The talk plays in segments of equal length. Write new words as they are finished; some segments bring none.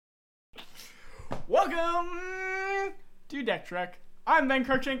Welcome to Deck Trek. I'm Ben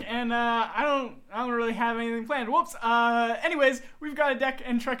Kirchink, and I don't really have anything planned. Whoops. Anyways, we've got a deck,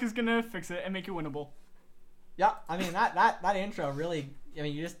 and Trek is gonna fix it and make it winnable. Yeah, I mean that intro really. I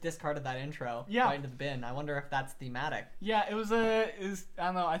mean, you just discarded that intro right into the bin. I wonder if that's thematic. Yeah, it was I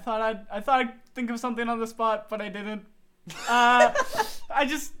don't know. I thought I'd think of something on the spot, but I didn't. I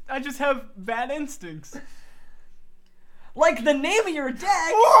just have bad instincts. Like the name of your deck.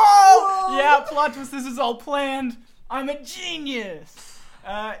 Whoa! Yeah, plot twist. This is all planned. I'm a genius.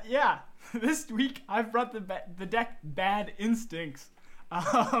 Yeah. This week I've brought the deck Bad Instincts.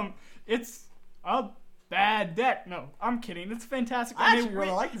 It's a bad deck. No, I'm kidding. It's fantastic. I actually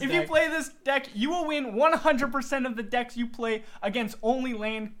really like this deck. If you play this deck, you will win 100% of the decks you play against only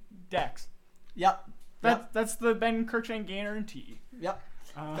land decks. Yep. That's the Ben Kirchink guarantee. Yep.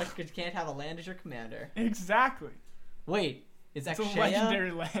 Because you can't have a land as your commander. Exactly. Wait, is It's a legendary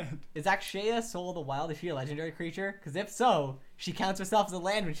land. Is Akshaya Soul of the Wild? Is she a legendary creature? Because if so, she counts herself as a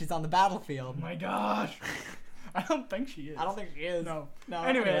land when she's on the battlefield. Oh my gosh. I don't think she is. I don't think she is. No.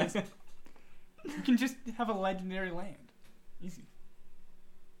 Anyways. You can just have a legendary land. Easy.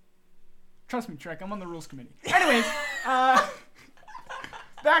 Trust me, Trek, I'm on the rules committee. Anyways,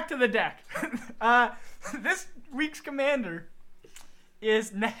 back to the deck. This week's commander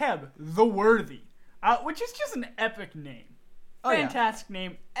is Neheb the Worthy, which is just an epic name. Fantastic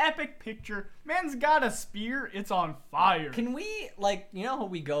name, epic picture. Man's got a spear, it's on fire. Can we, you know how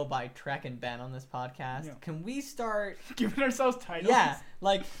we go by Trek and Ben on this podcast? Yeah. Can we start giving ourselves titles? Yeah,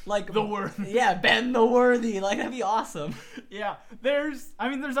 like the Worthy. Yeah, Ben the Worthy. That'd be awesome. Yeah, I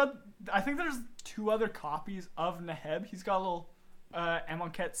think there's 2 other copies of Neheb. He's got a little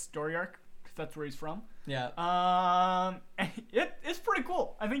Amonkhet story arc, because that's where he's from. Yeah. And it's pretty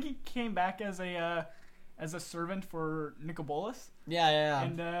cool. I think he came back as a servant for Nicobolus. Yeah.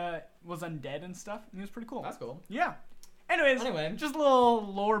 And was undead and stuff. And he was pretty cool. That's cool. Yeah. Anyway, just a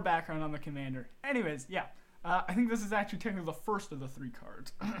little lore background on the commander. Anyways, yeah. I think this is actually technically the first of the 3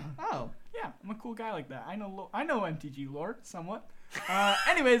 cards. Oh. Yeah, I'm a cool guy like that. I know MTG lore somewhat.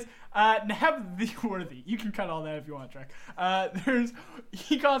 Anyways, Neheb the Worthy. You can cut all that if you want, Trek.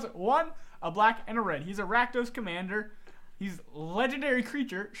 He costs 1, a black, and a red. He's a Rakdos commander. He's legendary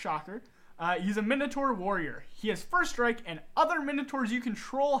creature, shocker. He's a Minotaur warrior. He has first strike, and other Minotaurs you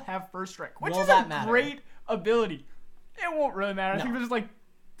control have first strike, which is a great ability. It won't really matter. I think there's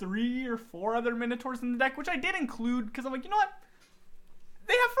 3 or 4 other Minotaurs in the deck, which I did include because I'm like, you know what?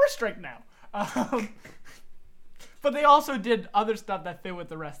 They have first strike now. But they also did other stuff that fit with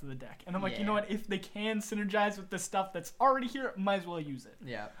the rest of the deck. And I'm like, you know what? If they can synergize with the stuff that's already here, might as well use it.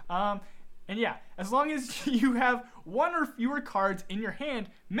 Yeah. And yeah, as long as you have 1 or fewer cards in your hand,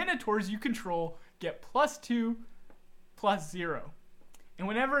 Minotaurs you control get +2/+0. And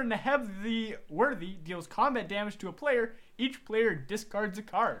whenever Neheb the Worthy deals combat damage to a player, each player discards a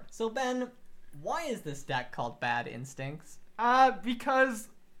card. So Ben, why is this deck called Bad Instincts? Because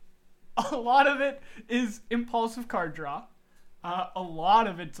a lot of it is impulsive card draw. A lot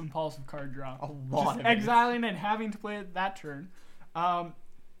of it's impulsive card draw. Just exiling and having to play it that turn.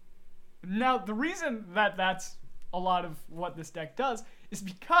 Now, the reason that that's a lot of what this deck does is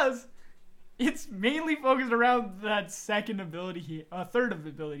because it's mainly focused around that second ability, third of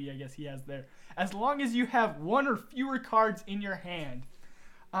ability, I guess he has there. As long as you have 1 or fewer cards in your hand.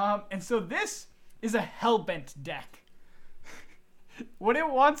 And so this is a Hellbent deck. What it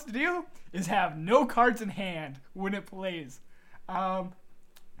wants to do is have no cards in hand when it plays. And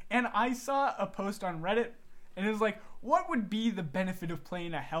I saw a post on Reddit, and it was like, what would be the benefit of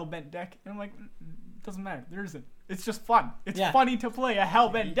playing a Hellbent deck? And I'm like, it doesn't matter. There isn't. It's just fun. It's funny to play a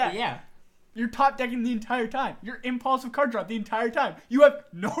Hellbent deck. Yeah. You're top decking the entire time. You're impulsive card draw the entire time. You have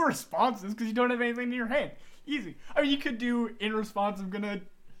no responses because you don't have anything in your hand. Easy. I mean, you could do in response, I'm going to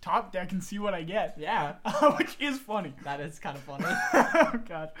top deck and see what I get. Yeah. Which is funny. That is kind of funny. Oh,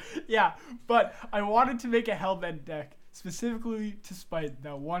 God. Yeah, but I wanted to make a Hellbent deck specifically to spite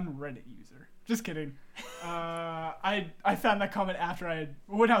that one Reddit user. Just kidding. I found that comment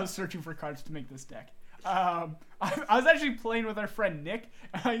when I was searching for cards to make this deck. I was actually playing with our friend Nick,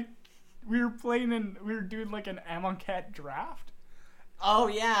 and we were doing an Amonkhet draft. Oh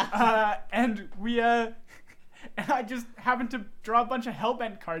yeah. And I just happened to draw a bunch of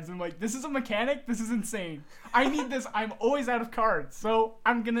Hellbent cards, and I'm like, this is a mechanic. This is insane. I need this. I'm always out of cards, so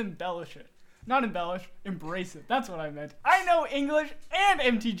I'm gonna embellish it. Not embellish, embrace it. That's what I meant. I know English and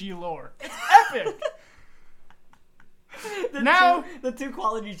MTG lore. It's epic. The two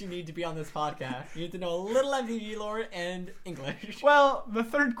qualities you need to be on this podcast. You need to know a little MTG lore and English. Well, the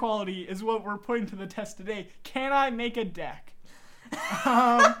third quality is what we're putting to the test today. Can I make a deck?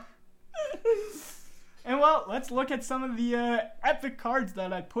 let's look at some of the epic cards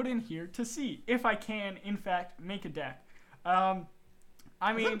that I put in here to see if I can, in fact, make a deck. I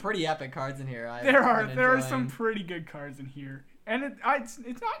mean, some pretty epic cards in here. There are some pretty good cards in here, and it's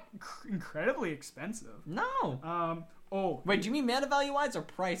not incredibly expensive. No. Oh. Wait, do you mean mana value wise or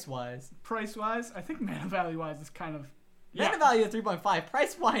price wise? Price wise, I think mana value wise is kind of. Mana value at 3.5.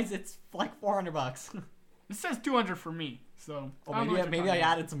 Price wise, it's like $400. It says 200 for me, so. Maybe I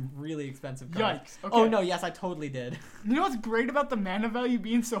added some really expensive cards. Yikes. Okay. Oh no, yes, I totally did. You know what's great about the mana value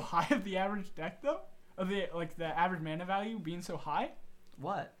being so high of the average deck though? Of the average mana value being so high?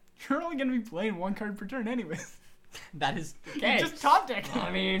 What? You're only gonna be playing one card per turn anyways. That is okay. Just top deck.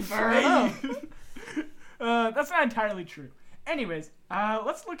 I mean, fair enough. That's not entirely true. Anyways,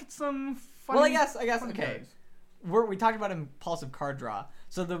 let's look at some funny. Well, I guess okay. Cards. We talked about impulsive card draw.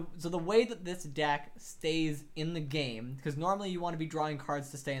 So the way that this deck stays in the game, because normally you want to be drawing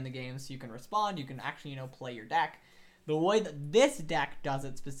cards to stay in the game so you can respond, you can actually play your deck. The way that this deck does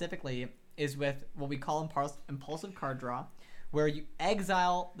it specifically is with what we call impulsive card draw, where you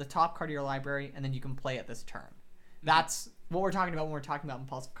exile the top card of your library and then you can play it this turn. That's what we're talking about when we're talking about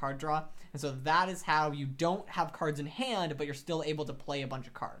impulsive card draw. And so that is how you don't have cards in hand, but you're still able to play a bunch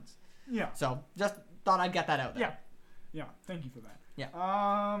of cards. Yeah. So just thought I'd get that out there. Yeah. Thank you for that.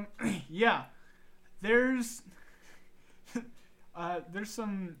 Yeah. Yeah. There's a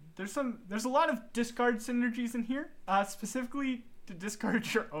lot of discard synergies in here. Specifically to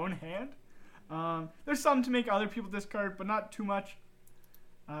discard your own hand. There's some to make other people discard, but not too much.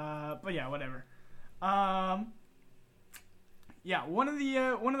 But yeah, whatever. Yeah, one of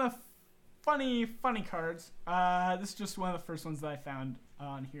the funny cards. This is just one of the first ones that I found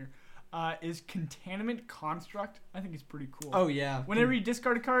on here. Is Containment Construct. I think it's pretty cool. Oh yeah. Whenever you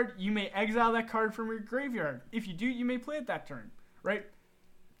discard a card, you may exile that card from your graveyard. If you do, you may play it that turn. Right?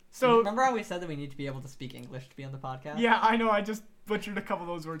 So remember how we said that we need to be able to speak English to be on the podcast? Yeah, I know. I just butchered a couple of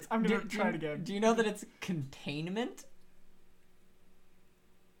those words. I'm gonna try it again. Do you know that it's containment?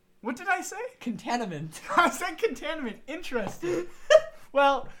 What did I say? Containment. I said containment. Interesting.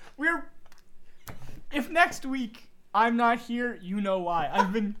 Well, if next week I'm not here, you know why.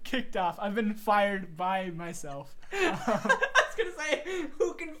 I've been kicked off. I've been fired by myself. I was going to say,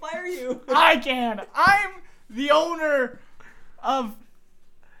 who can fire you? I can. I'm the owner of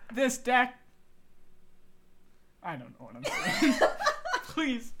this deck. I don't know what I'm saying.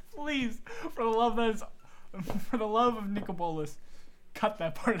 Please, for the love of Nicobolus, cut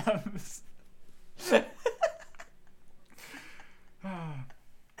that part out of this.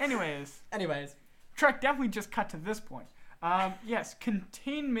 Anyways. Trek definitely just cut to this point. Yes,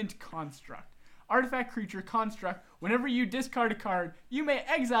 Containment Construct. Artifact creature construct. Whenever you discard a card, you may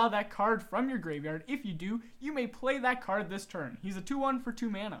exile that card from your graveyard. If you do, you may play that card this turn. He's a 2/1 for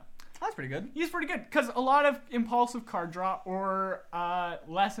 2 mana. That's pretty good. He's pretty good because a lot of impulsive card draw or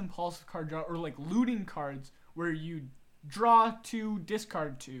less impulsive card draw or like looting cards where you draw 2,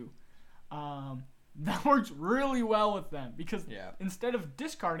 discard 2. That works really well with them because instead of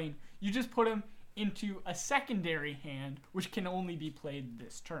discarding, you just put them into a secondary hand, which can only be played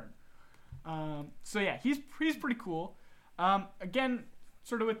this turn. So yeah, he's pretty cool. Again,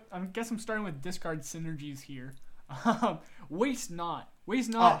 sort of I guess I'm starting with discard synergies here. Waste Not.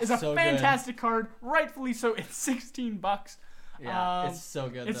 Waste Not is a fantastic card, rightfully so. It's $16. Yeah, it's so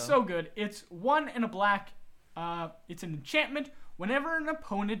good. It's so good. It's 1 and a black. It's an enchantment. Whenever an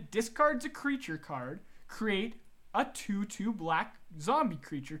opponent discards a creature card, create a 2/2 black zombie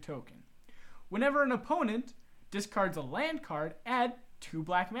creature token. Whenever an opponent discards a land card, add 2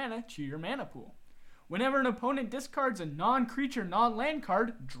 black mana to your mana pool. Whenever an opponent discards a non-creature, non-land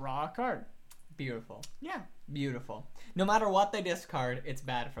card, draw a card. Beautiful. Yeah. Beautiful. No matter what they discard, it's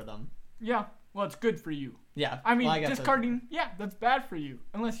bad for them. Yeah. Well, it's good for you. Yeah. I mean, discarding, that's bad for you,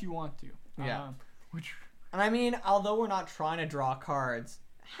 unless you want to. Yeah. And I mean, although we're not trying to draw cards,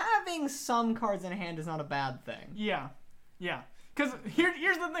 having some cards in hand is not a bad thing. Yeah. Because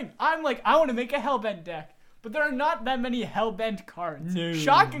here's the thing. I'm like, I want to make a Hellbent deck, but there are not that many Hellbent cards. No.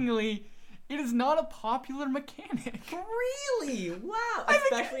 Shockingly, it is not a popular mechanic. Really? Wow.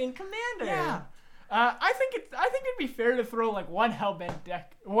 Especially in Commander. Yeah. I think it'd be fair to throw like one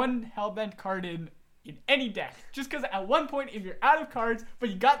Hellbent card in any deck. Just because at one point, if you're out of cards, but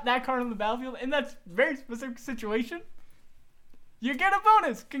you got that card on the battlefield, in that very specific situation, you get a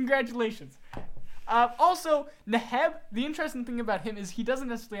bonus. Congratulations. Also, Neheb, the interesting thing about him is he doesn't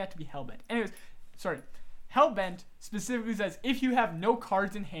necessarily have to be Hellbent. Anyways, Hellbent specifically says if you have no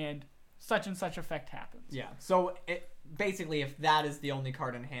cards in hand, such and such effect happens. Yeah. So basically, if that is the only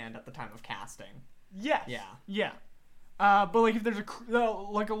card in hand at the time of casting. Yes. Yeah. Yeah. But like if there's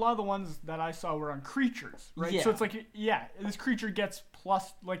like a lot of the ones that I saw were on creatures, right? Yeah. So it's like this creature gets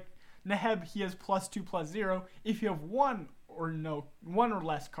plus like Neheb, he has +2/+0 if you have one or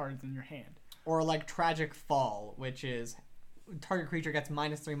less cards in your hand. Or like Tragic Fall, which is target creature gets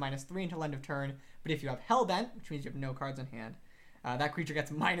 -3/-3 until end of turn. But if you have Hellbent, which means you have no cards in hand, that creature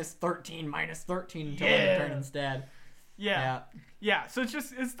gets -13/-13 until end of turn instead. Yeah. So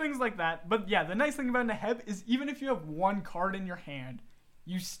it's things like that. But yeah, the nice thing about Neheb is even if you have one card in your hand,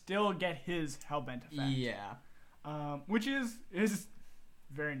 you still get his Hellbent effect. Yeah. Which is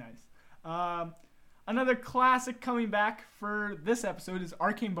very nice. Another classic coming back for this episode is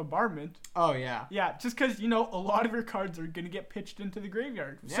Arcane Bombardment. Oh, yeah. Yeah, just because, a lot of your cards are going to get pitched into the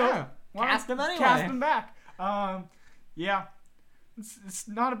graveyard. Yeah. So, cast them anyway. Cast them back. Yeah. It's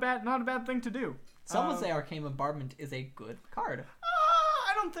not a bad thing to do. Some would say Arcane Bombardment is a good card.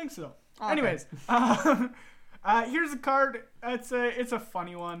 I don't think so. Okay. Anyways, here's a card. It's a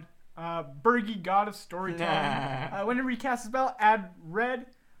funny one. Bergi, God of Storytelling. Whenever you cast a spell, add red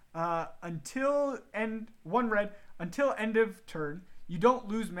until end of turn. You don't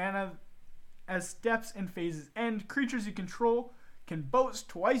lose mana as steps and phases end. Creatures you control can boast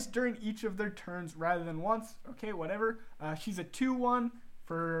twice during each of their turns rather than once. Okay, whatever. She's a 2/1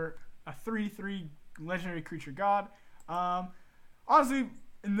 for a 3/3 legendary creature god. Honestly,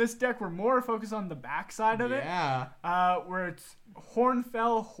 in this deck, we're more focused on the backside of it. Yeah. Where it's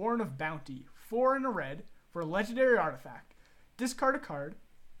Hornfell, Horn of Bounty. 4 in a red for a legendary artifact. Discard a card.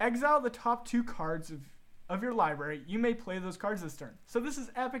 Exile the top 2 cards of your library. You may play those cards this turn. So this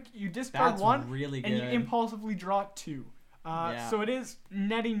is epic. You discard That's one, really and you good. impulsively draw 2. So it is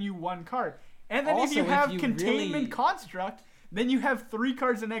netting you 1 card. And then Also, if you have if you Containment really- Construct, then you have 3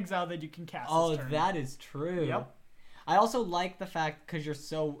 cards in exile that you can cast this turn. That is true. Yep. I also like the fact, because you're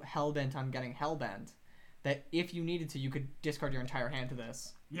so hellbent on getting hellbent, that if you needed to, you could discard your entire hand to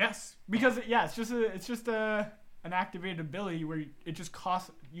this. Yes, because it's just an activated ability where it just costs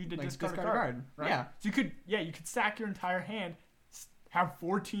you to discard a card. Right? Yeah. So you could sack your entire hand, have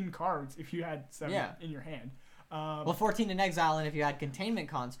 14 cards if you had 7 in your hand. Well, 14 in exile, and if you had Containment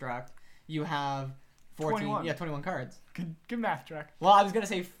Construct, you have 14. 21. Yeah, 21 cards. Good math track. Well, I was gonna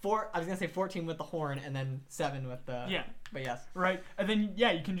say 14 with the horn, and then 7 with the. Yeah. But yes. Right, and then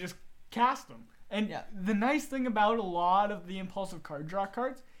you can just cast them. And the nice thing about a lot of the impulsive card draw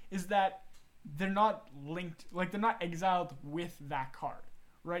cards is that they're not linked, like they're not exiled with that card,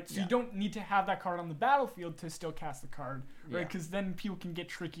 right? So you don't need to have that card on the battlefield to still cast the card, right? Because then people can get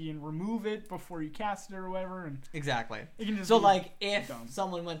tricky and remove it before you cast it or whatever. And Exactly. it can just So, be like, if dumb.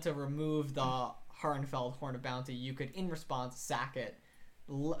 someone went to remove the Harnfeld Horn of Bounty, you could, in response, sack it.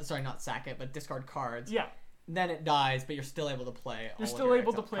 Sorry, not sack it, but discard cards. Yeah. Then it dies, but you're still able to play. You're still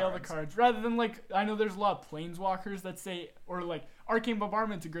able to play all the cards, rather than like I know there's a lot of planeswalkers that say, or like Arcane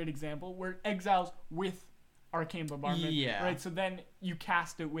Bombardment's a great example where it exiles with Arcane Bombardment, right? So then you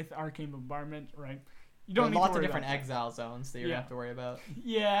cast it with Arcane Bombardment, right? You don't need lots to worry of different about exile zones that you have to worry about. that.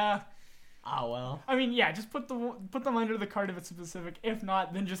 Yeah. Oh well. I mean, just put them under the card if it's specific. If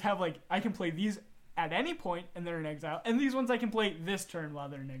not, then just have like I can play these at any point and they're in exile, and these ones I can play this turn while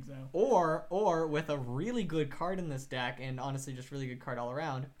they're in exile. Or with a really good card in this deck, and honestly just really good card all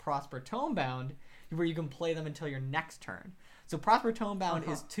around, Prosper Tomebound, where you can play them until your next turn. So Prosper Tomebound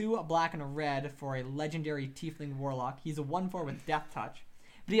is 2 a black and a red for a legendary Tiefling Warlock. He's a 1/4 with Death Touch,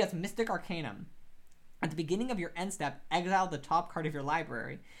 but he has Mystic Arcanum. At the beginning of your end step, exile the top card of your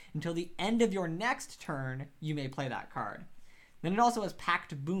library. Until the end of your next turn, you may play that card. Then it also has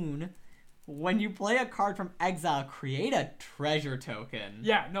Pact Boon. When you play a card from exile, create a treasure token.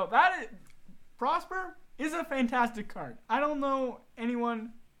 Yeah, no, Prosper is a fantastic card. I don't know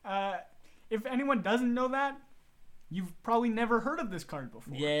anyone, if anyone doesn't know that, you've probably never heard of this card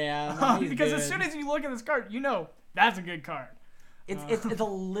before. Yeah, because as soon as you look at this card, you know that's a good card. It's a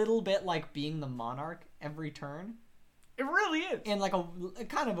little bit like being the Monarch every turn. It really is. In like a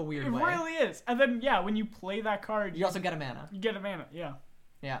kind of a weird way. It really is. And then, when you play that card, you also get a mana. You get a mana, yeah.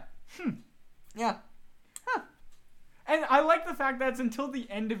 Yeah. Yeah. Huh. And I like the fact that it's until the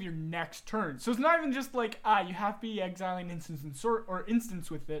end of your next turn. So it's not even just like, you have to be exiling instance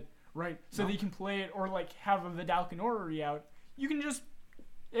with it, right? So that you can play it or like have a Vidalcan Orrery out. You can just,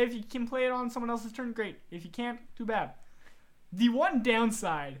 if you can play it on someone else's turn, great. If you can't, too bad. The one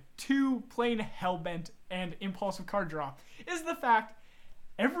downside to playing Hellbent and Impulsive Card Draw is the fact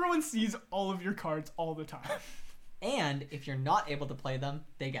everyone sees all of your cards all the time. And if you're not able to play them,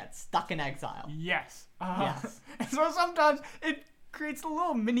 they get stuck in exile. Yes. Yes. And so sometimes it creates a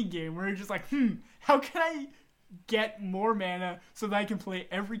little mini game where you're just like, how can I get more mana so that I can play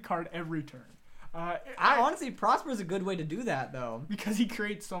every card every turn? Honestly, Prosper is a good way to do that, though. Because he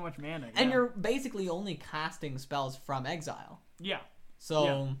creates so much mana. And yeah. you're basically only casting spells from exile. Yeah.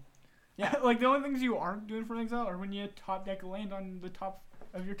 So, yeah. Like, the only things you aren't doing from exile are when you top deck a land on the top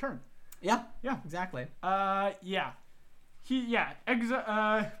of your turn. Yeah. Yeah. Exactly. Yeah.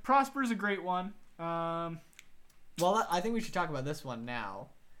 Prosper's a great one. Well, I think we should talk about this one now.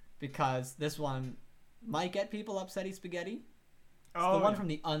 Because this one might get people upsetty spaghetti. It's the one from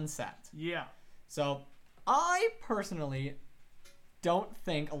the unset. Yeah. So, I personally don't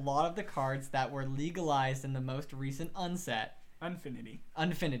think a lot of the cards that were legalized in the most recent unset, Unfinity,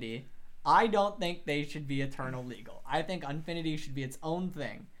 I don't think they should be eternal legal. I think Unfinity should be its own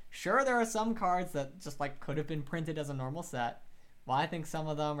thing. Sure, there are some cards that just like could have been printed as a normal set. Well, I think some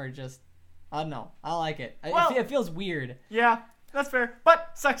of them are just, I don't know. I like it. Well, it feels weird. Yeah. That's fair, but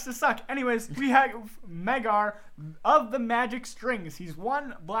sucks to suck. Anyways, we have Megar of the Magic Strings. He's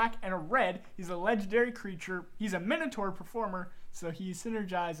 1 black and a red. He's a legendary creature. He's a Minotaur performer, so he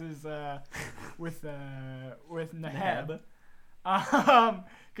synergizes with Neheb,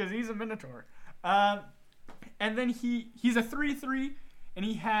 because he's a Minotaur. And then he's a 3/3, and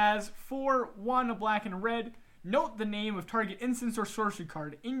he has 4/1, a black and a red. Note the name of target instance or sorcery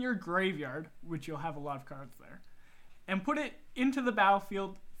card in your graveyard, which you'll have a lot of cards there, and put it into the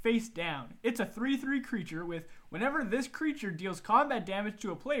battlefield face down. It's a 3/3 creature with, whenever this creature deals combat damage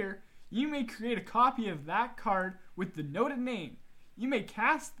to a player, you may create a copy of that card with the noted name. You may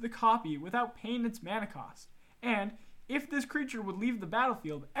cast the copy without paying its mana cost. And if this creature would leave the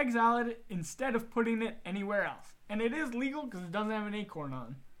battlefield, exile it instead of putting it anywhere else. And it is legal because it doesn't have an acorn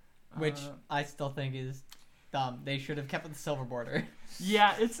on. Which I still think is dumb. They should have kept with the silver border.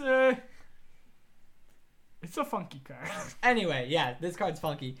 Yeah, it's a funky card. Anyway, yeah, this card's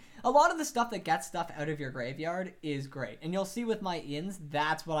funky. A lot of the stuff that gets stuff out of your graveyard is great. And you'll see with my ins,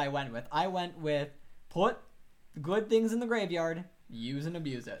 that's what I went with. I went with put good things in the graveyard, use and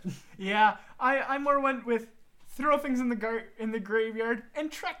abuse it. Yeah, I more went with throw things in the graveyard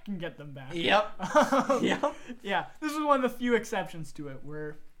and Trek can get them back. Yep. Yep. Yeah, this is one of the few exceptions to it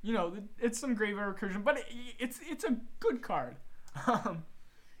where, you know, it's some graveyard recursion, but it's a good card.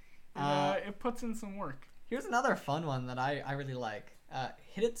 It puts in some work. Here's another fun one that I really like.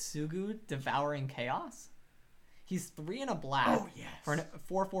 Hidetsugu Devouring Chaos. He's 3 and a black. Oh, yes. For a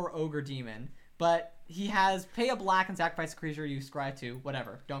 4/4 ogre demon. But he has pay a black and sacrifice a creature you scry to.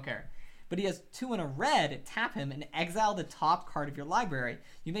 Whatever. Don't care. But he has 2 and a red. Tap him and exile the top card of your library.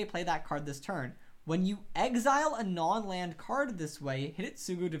 You may play that card this turn. When you exile a non-land card this way,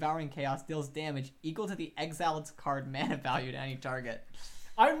 Hidetsugu Devouring Chaos deals damage equal to the exiled card mana value to any target.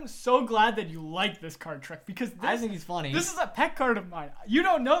 I'm so glad that you like this card, Trek, because I think he's funny. This is a pet card of mine. You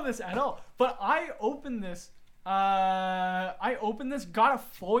don't know this at all, but I opened this, got a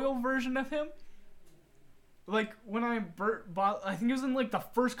foil version of him, like, when I bought, I think it was in, like, the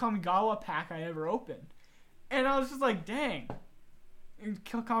first Kamigawa pack I ever opened, and I was just like, dang,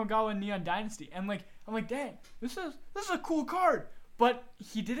 Kamigawa Neon Dynasty, and, like, I'm like, dang, this is a cool card, but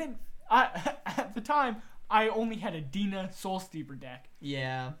he didn't, at the time, I only had a Dina Soul Steeper deck.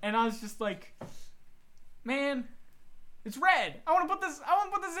 Yeah. And I was just like, man, it's red. I want to put this in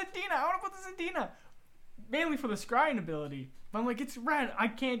Dina. I want to put this in Dina. Mainly for the scrying ability. But I'm like, it's red. I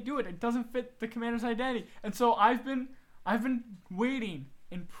can't do it. It doesn't fit the commander's identity. And so I've been waiting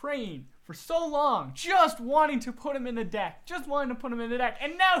and praying for so long, just wanting to put him in the deck.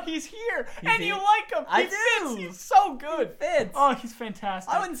 And now he's here. You like him. I do. Fits. He's so good. He fits. Oh, he's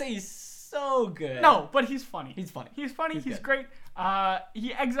fantastic. I wouldn't say he's so good. No, but he's funny. He's funny. He's great.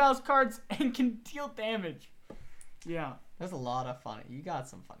 He exiles cards and can deal damage. Yeah. There's a lot of funny. You got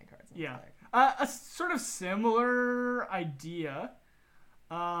some funny cards. Yeah. A sort of similar idea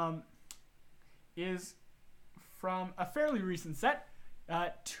is from a fairly recent set.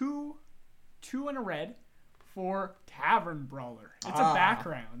 2 and a red for Tavern Brawler. It's a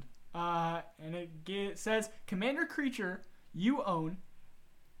background. And it says, Commander creatures you own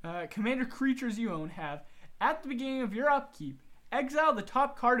have, at the beginning of your upkeep, exile the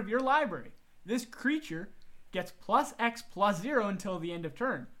top card of your library. This creature gets +X/+0 until the end of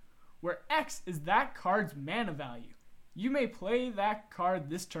turn, where X is that card's mana value. You may play that card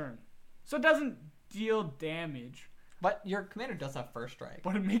this turn. So it doesn't deal damage. But your commander does have first strike.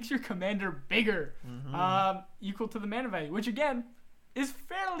 But it makes your commander bigger, equal to the mana value, which again is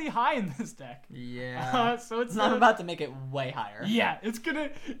fairly high in this deck. Yeah. So it's not about to make it way higher. Yeah, it's gonna.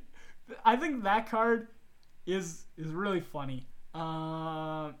 I think that card is really funny.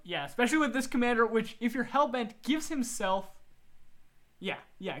 Yeah, especially with this commander, which if you're Hellbent gives himself.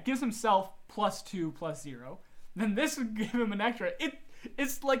 Gives himself +2/+0. Then this would give him an extra.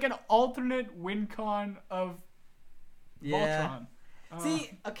 It's like an alternate win con of Voltron.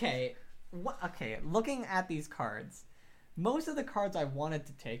 See, okay. Okay, looking at these cards, most of the cards I wanted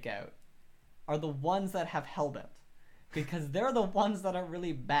to take out are the ones that have Hellbent. Because they're the ones that are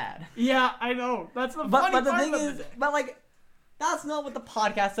really bad. Yeah, I know. That's the funny but part the thing about is, this. but like, that's not what the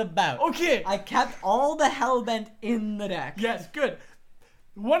podcast's about. Okay. I kept all the Hellbent in the deck. Yes, good.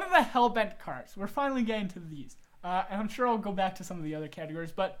 One of the Hellbent cards, we're finally getting to these. And I'm sure I'll go back to some of the other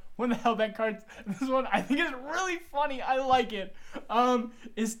categories, but one of the Hellbent cards, this one I think is really funny, I like it,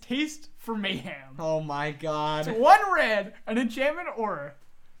 is Taste for Mayhem. Oh my god. It's 1 red, an enchantment aura.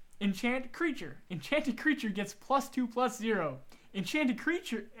 Enchanted creature. Enchanted creature gets +2/+0. Enchanted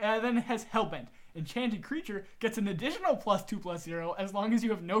creature then it has Hellbent. Enchanted creature gets an additional +2/+0 as long as you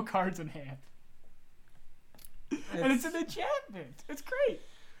have no cards in hand. And it's an enchantment. It's great.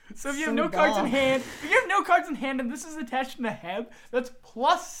 So if you have no cards in hand, and this is attached to Neheb, that's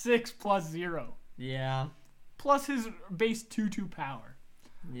 +6/+0. Yeah. Plus his base 2/2 power.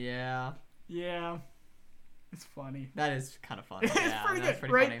 Yeah. Yeah. It's funny. That is kind of funny. It's Yeah, pretty that's good,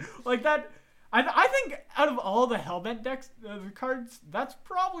 pretty right? funny. Like that. I think out of all the Hellbent decks, the cards, that's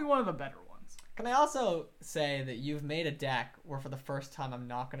probably one of the better ones. Can I also say that you've made a deck where for the first time I'm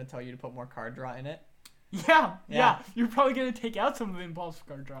not going to tell you to put more card draw in it? Yeah. You're probably gonna take out some of the impulsive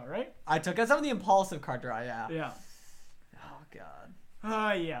card draw, right? I took out some of the impulsive card draw, yeah. Yeah. Oh god.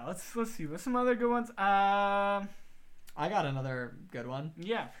 Yeah. Let's see. What's some other good ones? I got another good one.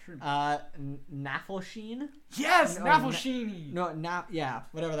 Yeah, for sure. Naflsheen? Yes, No, Naflsheen. Yeah,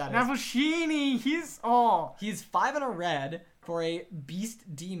 whatever that is. Naflsheen. He's 5 and a red for a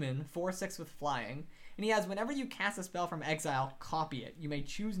beast demon, 4/6 with flying, and he has whenever you cast a spell from exile, copy it. You may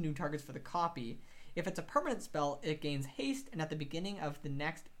choose new targets for the copy. If it's a permanent spell, it gains haste, and at the beginning of the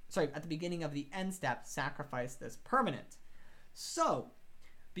end step, sacrifice this permanent. So,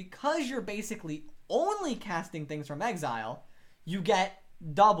 because you're basically only casting things from exile, you get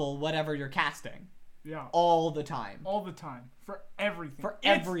double whatever you're casting. Yeah. All the time. All the time. For everything.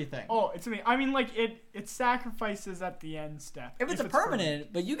 Everything. It's amazing. I mean, like, it sacrifices at the end step. If it's a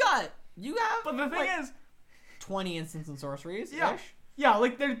permanent, but you have But the thing is, 20 instants and sorceries. Yeah. Yeah,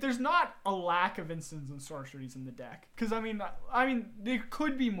 like there's not a lack of instants and sorceries in the deck. Cuz I mean there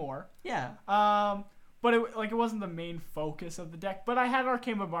could be more. Yeah. But it wasn't the main focus of the deck. But I had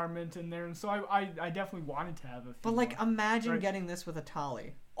Arcane Bombardment in there, and so I definitely wanted to have a few But like more. imagine getting this with a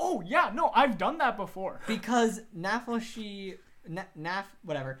Tali. Oh yeah, no, I've done that before. Because the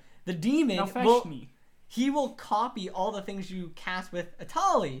demon Nafeshni. he will copy all the things you cast with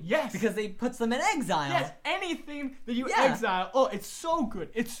Atali. Yes. Because they puts them in exile. Yes, anything that you exile. Oh, it's so good.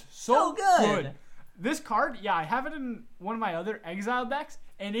 It's so good. This card, yeah, I have it in one of my other exile decks,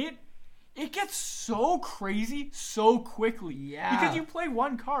 and it gets so crazy so quickly. Yeah. Because you play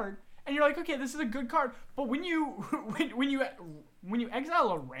one card, and you're like, okay, this is a good card. But when you when you exile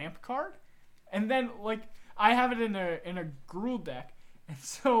a ramp card, and then like I have it in a Gruul deck. And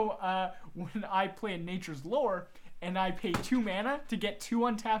so when I play in Nature's Lore and I pay 2 mana to get 2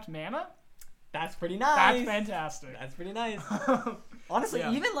 untapped mana, that's pretty nice. That's fantastic. That's pretty nice. Honestly,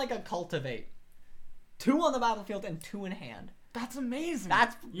 even like a Cultivate. 2 on the battlefield and 2 in hand. That's amazing.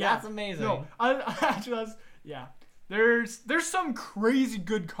 That's amazing. No, actually, there's some crazy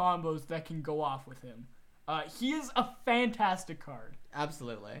good combos that can go off with him. He is a fantastic card.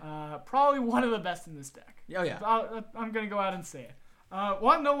 Absolutely. Probably one of the best in this deck. Oh yeah. I'm gonna go out and say it.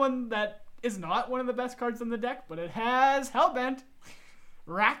 Want to know one that is not one of the best cards in the deck, but it has Hellbent.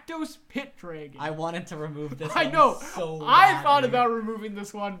 Rakdos Pit Dragon. I wanted to remove this I one know. so I badly. thought about removing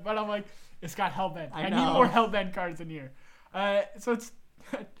this one, but I'm like, it's got Hellbent. I need more Hellbent cards in here. So it's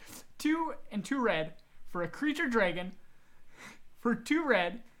 2 and 2 red for a creature dragon. For 2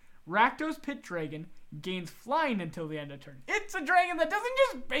 red, Rakdos Pit Dragon gains flying until the end of turn. It's a dragon that doesn't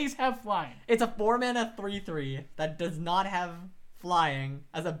just base have flying. It's a 4-mana 3/3 that does not have flying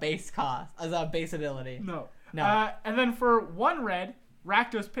as a base cost, as a base ability. No. No. And then for 1 red,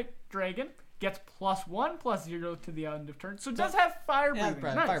 Rakdos Pit Dragon gets +1/+0 to the end of turn. So it does have fire breathing.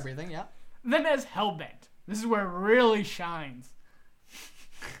 Nice. Fire breathing, yeah. Then it has Hellbent. This is where it really shines.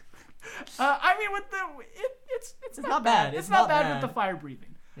 I mean, with it's not bad. It's not bad with the fire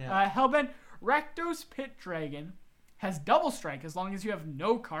breathing. Yeah. Hellbent, Rakdos Pit Dragon has double strike as long as you have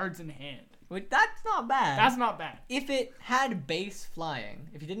no cards in hand. Wait, that's not bad. That's not bad. If it had base flying,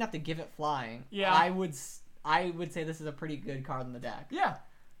 if you didn't have to give it flying, yeah, I would say this is a pretty good card in the deck. Yeah.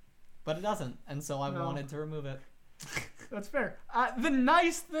 But it doesn't, and so I wanted to remove it. That's fair. The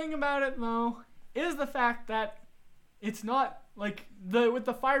nice thing about it, though, is the fact that it's not like with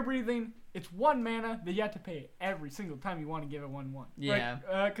the fire breathing. it's 1 mana that you have to pay every single time you want to give it 1/1. Yeah.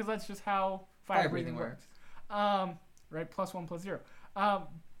 Right? Because that's just how fire breathing works. Right? +1, +0.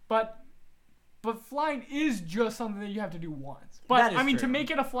 But flying is just something that you have to do once. But I mean, to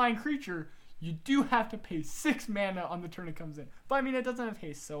make it a flying creature, you do have to pay 6 mana on the turn it comes in. But I mean, it doesn't have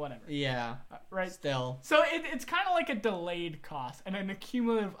haste, so whatever. Yeah. Right? Still. So it's kind of like a delayed cost and an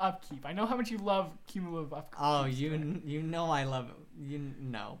accumulative upkeep. I know how much you love cumulative upkeep. Oh, you know I love it. You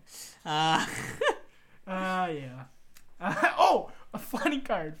know. Yeah. Oh, a funny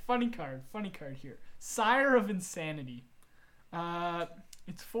card here. Sire of Insanity.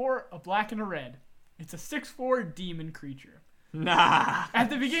 It's for a black and a red. It's a 6/4 demon creature. Nah. At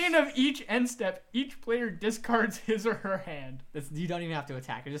the beginning of each end step, each player discards his or her hand. You don't even have to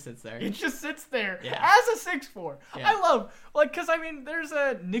attack. It just sits there. It just sits there Yeah. as a 6/4. Yeah. I love, because I mean, there's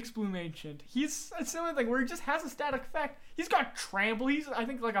a Nyxbloom Ancient. He's a similar thing where he just has a static effect. He's got Trample. He's, I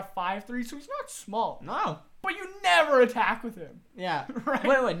think, like a 5/3, so he's not small. No. But you never attack with him. Yeah. Right?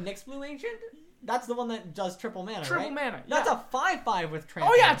 Wait. Nyxbloom Ancient? That's the one that does triple mana, Triple right? mana. That's yeah. a 5/5 with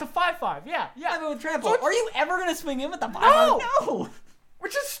trample. Oh, yeah, it's a 5/5. Yeah. I mean, with trample. So Are you ever going to swing in with the 5/5? No.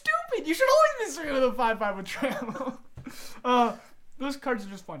 Which is stupid. You should always be swinging with a 5/5 with Trample. Those cards are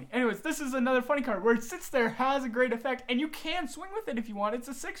just funny. Anyways, this is another funny card where it sits there, has a great effect, and you can swing with it if you want. It's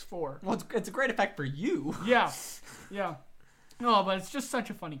a 6/4. Well, it's a great effect for you. Yeah. No, but it's just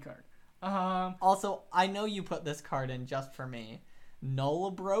such a funny card. Also, I know you put this card in just for me. Null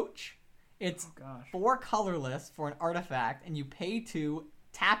Brooch. It's 4 colorless for an artifact, and you pay 2,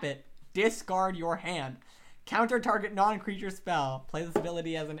 tap it, discard your hand. Counter target non-creature spell. Play this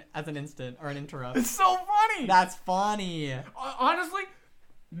ability as an instant or an interrupt. It's so funny. That's funny. Honestly,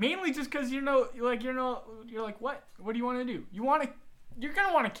 mainly just because you're like, what? What do you want to do? You're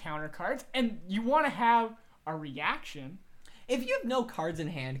gonna want to counter cards, and you want to have a reaction. If you have no cards in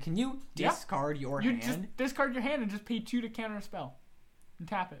hand, can you discard your hand? You just discard your hand and just pay 2 to counter a spell, and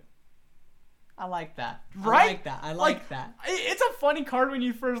tap it. I like that. Right? I like that. It's a funny card when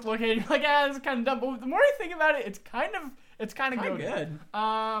you first look at it. You're like, this is kind of dumb. But the more I think about it, it's kind of good.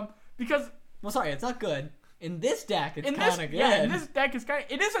 Because it's not good. In this deck, it's kind of good. Yeah, in this deck,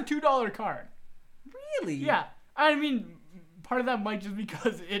 it is a $2 card. Really? Yeah. I mean, part of that might just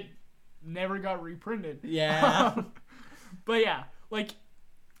because it never got reprinted. Yeah. But yeah, like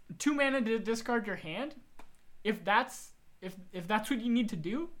 2 mana to discard your hand. If that's what you need to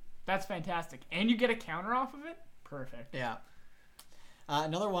do, that's fantastic. And you get a counter off of it? Perfect. Yeah.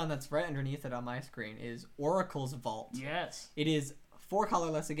 Another one that's right underneath it on my screen is Oracle's Vault. Yes. It is 4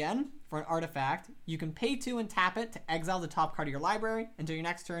 colorless again for an artifact. You can pay 2 and tap it to exile the top card of your library. Until your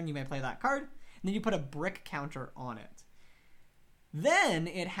next turn, you may play that card. And then you put a brick counter on it. Then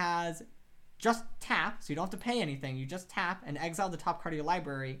it has just tap, so you don't have to pay anything. You just tap and exile the top card of your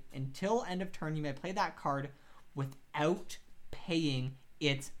library. Until end of turn, you may play that card without paying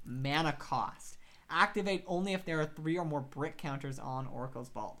its mana cost. Activate only if there are 3 or more brick counters on Oracle's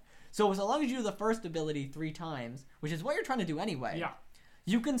Vault. So as long as you do the first ability 3 times, which is what you're trying to do anyway,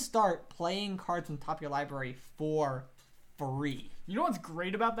 you can start playing cards from the top of your library for free. You know what's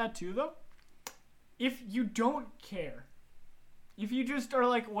great about that too, though? If you don't care, if you just are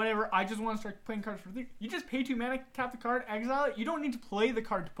like, whatever, I just want to start playing cards for free, you just pay 2 mana, tap the card, exile it. You don't need to play the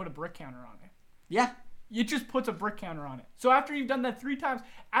card to put a brick counter on it. Yeah. It just puts a brick counter on it. So after you've done that 3 times,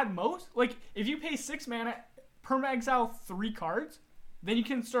 at most, like, if you pay 6 mana, perma-exile 3 cards, then you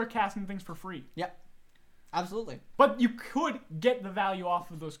can start casting things for free. Yep. Absolutely. But you could get the value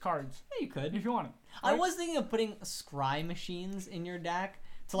off of those cards. Yeah, you could. If you wanted. I was thinking of putting scry machines in your deck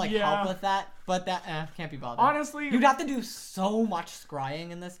to, like, help with that, but that can't be bothered. Honestly, you'd have to do so much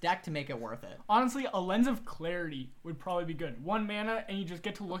scrying in this deck to make it worth it. Honestly, a Lens of Clarity would probably be good. 1 mana, and you just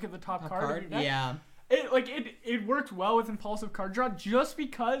get to look at the top card of your deck. Yeah. It works well with impulsive card draw just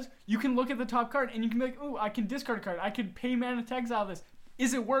because you can look at the top card and you can be like, ooh, I can discard a card. I could pay mana to exile this.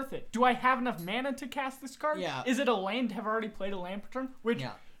 Is it worth it? Do I have enough mana to cast this card? Yeah. Is it a land? Have I already played a land per turn? Which,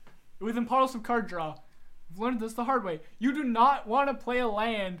 with impulsive card draw, I've learned this the hard way. You do not want to play a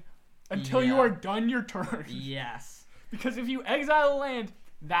land until you are done your turn. Yes. Because if you exile a land,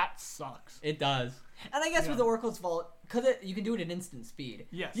 that sucks. It does. And I guess with the Oracle's Vault, because you can do it at instant speed.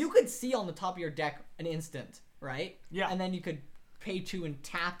 Yes. You could see on the top of your deck an instant, right? Yeah. And then you could pay 2 and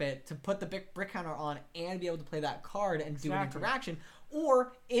tap it to put the brick counter on and be able to play that card and do an interaction.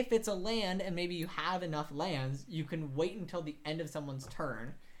 Or if it's a land and maybe you have enough lands, you can wait until the end of someone's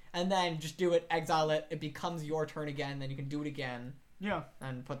turn and then just do it, exile it, it becomes your turn again, then you can do it again. Yeah.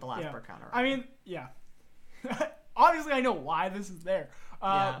 And put the last brick counter on. I mean, yeah. Obviously, I know why this is there.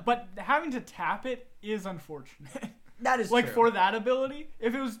 But having to tap it is unfortunate. That is like true. for that ability.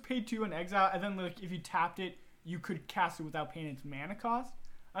 If it was pay 2 in Exile, and then like if you tapped it, you could cast it without paying its mana cost.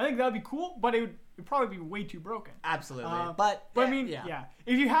 I think that'd be cool, but it'd probably be way too broken. Absolutely. But I mean, yeah.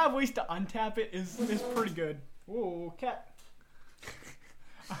 If you have ways to untap it, is pretty good. Whoa, cat.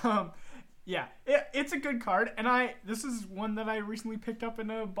 Yeah, it's a good card, and this is one that I recently picked up in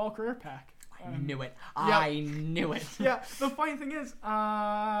a bulk rare pack. I knew it. I knew it. Yeah, the funny thing is,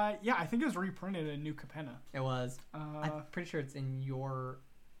 I think it was reprinted in New Capenna. It was. I'm pretty sure it's in your...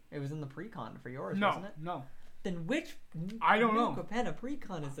 It was in the precon for yours, no, wasn't it? No. Then which I don't know. New Capenna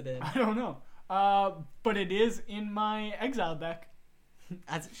precon is it in? I don't know. But it is in my Exile deck.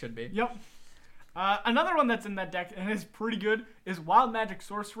 As it should be. Yep. Another one that's in that deck, and is pretty good, is Wild Magic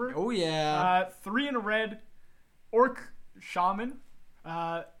Sorcerer. Oh, yeah. 3 in a red, Orc Shaman.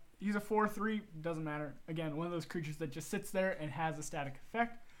 He's a 4/3, doesn't matter. Again, one of those creatures that just sits there and has a static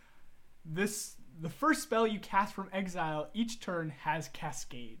effect. The first spell you cast from exile each turn has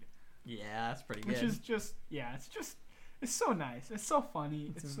Cascade. Yeah, that's pretty good. Which is just, it's so nice. It's so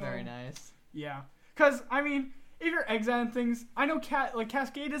funny. It's so, very nice. Yeah. Because, I mean, if you're exiling things, I know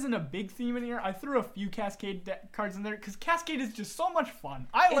Cascade isn't a big theme in here. I threw a few Cascade cards in there because Cascade is just so much fun.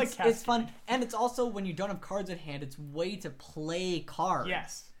 I like Cascade. It's fun, and it's also, when you don't have cards at hand, it's way to play cards.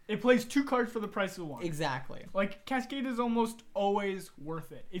 Yes. It plays 2 cards for the price of 1. Exactly. Like, Cascade is almost always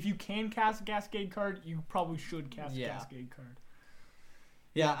worth it. If you can cast a Cascade card, you probably should cast a Cascade card.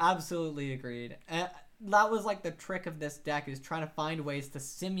 Yeah, absolutely agreed. That was like the trick of this deck, is trying to find ways to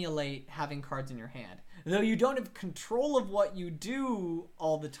simulate having cards in your hand. Though you don't have control of what you do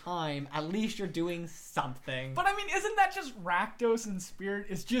all the time, at least you're doing something. But I mean, isn't that just Rakdos and Spirit?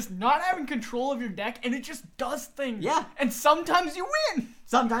 It's just not having control of your deck, and it just does things. Yeah. And sometimes you win.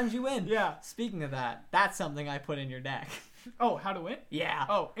 Sometimes you win. Yeah. Speaking of that, that's something I put in your deck. Oh, how to win? Yeah.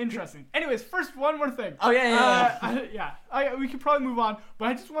 Oh, interesting. Anyways, first, one more thing. Oh, yeah. We could probably move on, but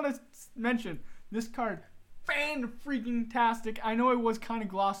I just want to mention this card. Fan-freaking-tastic. I know it was kind of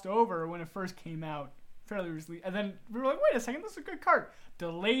glossed over when it first came out fairly recently, and then we were like, wait a second, this is a good card.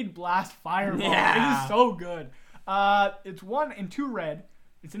 Delayed Blast Fireball. Yeah. It is so good. It's 1 and 2 red.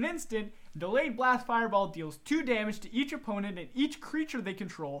 It's an instant. Delayed Blast Fireball deals 2 damage to each opponent and each creature they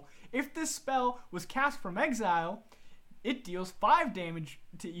control. If this spell was cast from exile, it deals 5 damage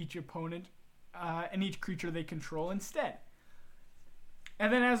to each opponent and each creature they control instead.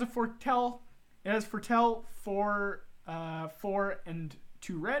 And then as a foretell, it has foretell for 4 and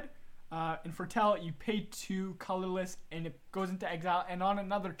 2 red. In foretell, you pay 2 colorless, and it goes into exile. And on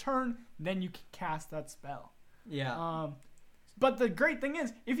another turn, then you can cast that spell. Yeah. But the great thing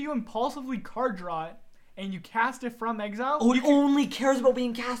is, if you impulsively card draw it and you cast it from exile, it only cares about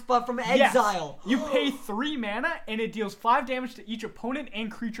being cast from exile. Yes, you pay 3 mana, and it deals 5 damage to each opponent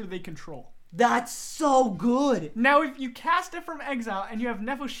and creature they control. That's so good. Now, if you cast it from exile and you have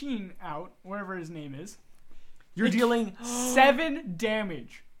Nephoshin out, wherever his name is, you're dealing 7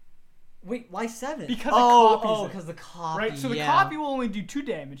 damage. Wait, why 7? Because because the copy. Right, so the copy will only do 2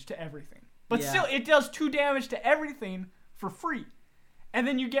 damage to everything. But still, it does 2 damage to everything for free. And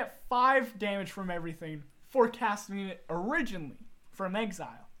then you get 5 damage from everything for casting it originally from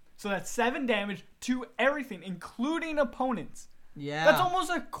exile. So that's 7 damage to everything, including opponents. Yeah. That's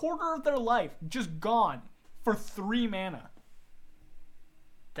almost a quarter of their life just gone for 3 mana.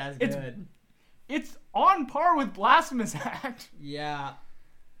 That's good. It's on par with Blasphemous Act. Yeah.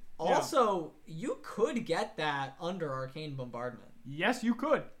 Also, you could get that under Arcane Bombardment. Yes, you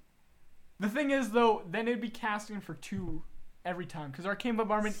could. The thing is, though, then it'd be casting for 2 every time, because Arcane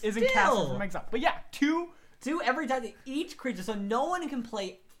Bombardment isn't casting from exile. But yeah, 2 every time to each creature, so no one can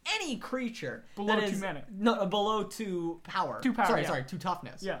play any creature below 2 mana. No, below 2 power. 2 power. Sorry, 2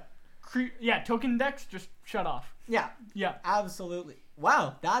 toughness. Yeah. Token decks just shut off. Yeah. Yeah. Absolutely.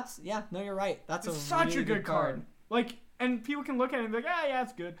 Wow, no, you're right. That's such a good card. Like, and people can look at it and be like, yeah,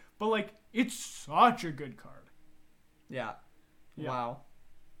 it's good. But, like, it's such a good card. Yeah. Wow.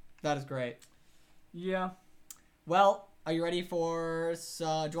 That is great. Yeah. Well, are you ready for...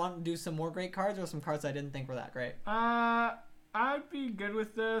 do you want to do some more great cards or some cards I didn't think were that great? I'd be good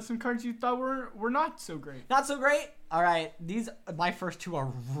with some cards you thought were not so great. Not so great? All right. My first 2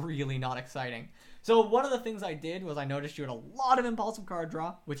 are really not exciting. So one of the things I did was I noticed you had a lot of impulsive card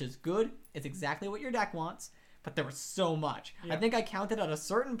draw, which is good. It's exactly what your deck wants. But there was so much. Yeah. I think I counted at a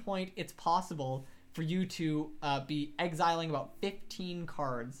certain point it's possible for you to be exiling about 15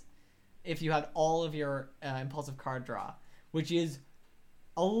 cards if you had all of your impulsive card draw, which is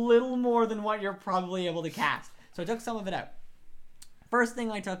a little more than what you're probably able to cast. So I took some of it out. First thing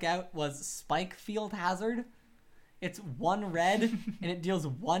I took out was Spike Field Hazard. It's 1 red, and it deals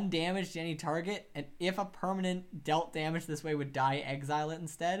 1 damage to any target, and if a permanent dealt damage this way would die, exile it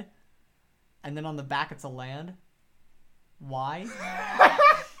instead. And then on the back it's a land. Why?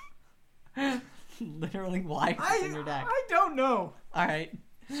 Literally, why is it in your deck? I don't know. Alright.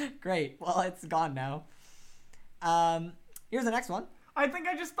 Great. Well, it's gone now. Here's the next one. I think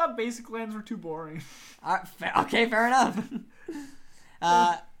I just thought basic lands were too boring. Okay, fair enough.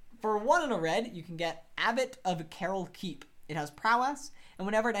 For 1 and a red, you can get Abbot of Carroll Keep. It has prowess, and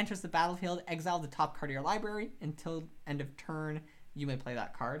whenever it enters the battlefield, exile the top card of your library. Until end of turn, you may play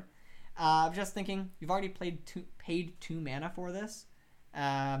that card. I'm just thinking, you've already paid 2 mana for this,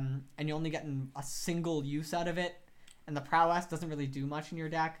 and you only getting a single use out of it, and the prowess doesn't really do much in your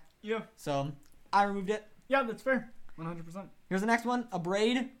deck. Yeah. So I removed it. Yeah, that's fair. 100%. Here's the next one,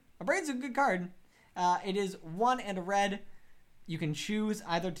 Abrade. Abrade's a good card. It is 1 and a red. You can choose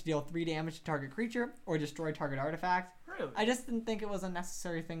either to deal 3 damage to target creature or destroy target artifact. Really? I just didn't think it was a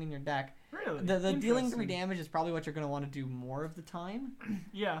necessary thing in your deck. Really? The dealing 3 damage is probably what you're going to want to do more of the time.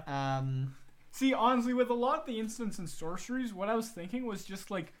 Yeah. See, honestly, with a lot of the instants and sorceries, what I was thinking was just,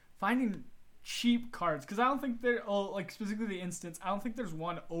 like, finding cheap cards. Because I don't think like, specifically the instants, I don't think there's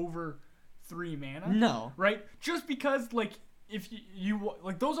one over 3 mana. No. Right? Just because, like, if you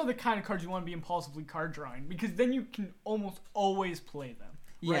like, those are the kind of cards you want to be impulsively card drawing, because then you can almost always play them.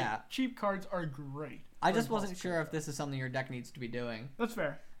 Right? Yeah. Cheap cards are great. I just wasn't sure if this is something your deck needs to be doing. That's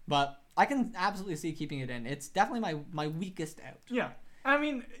fair. But I can absolutely see keeping it in. It's definitely my weakest out. Yeah. I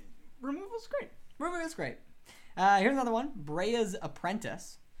mean, removal's great. Removal's great. Here's another one. Brea's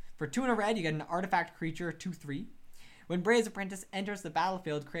Apprentice. For 2 and a red, you get an artifact creature, 2/3. When Brea's Apprentice enters the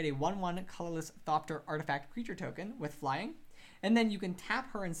battlefield, create a 1/1 colorless Thopter artifact creature token with flying. And then you can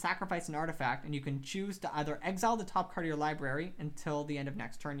tap her and sacrifice an artifact, and you can choose to either exile the top card of your library until the end of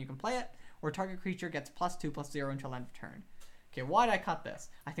next turn you can play it, or target creature gets +2/+0 until end of turn. Okay, why did I cut this?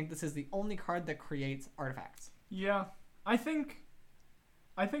 I think this is the only card that creates artifacts. Yeah. I think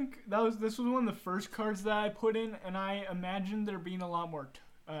this was one of the first cards that I put in, and I imagined there being a lot more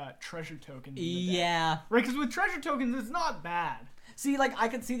treasure tokens in the deck. Yeah. Right, because with treasure tokens, it's not bad. See, like, I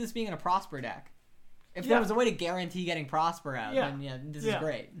could see this being in a Prosper deck. If there was a way to guarantee getting Prosper out, then this is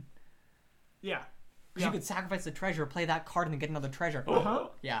great. Yeah. Because you could sacrifice the treasure, play that card, and then get another treasure. Uh-huh.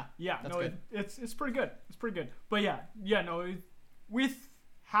 Yeah. Yeah. That's no, good. It's pretty good. It's pretty good. But with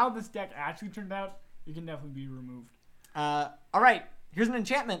how this deck actually turned out, it can definitely be removed. All right. Here's an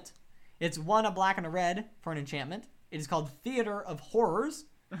enchantment. It's 1 a black and a red for an enchantment. It is called Theater of Horrors.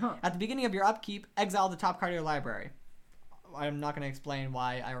 Uh-huh. At the beginning of your upkeep, exile the top card of your library. I'm not going to explain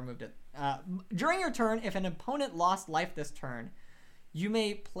why I removed it. During your turn, if an opponent lost life this turn, you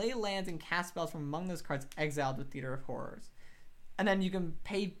may play lands and cast spells from among those cards exiled with Theater of Horrors. And then you can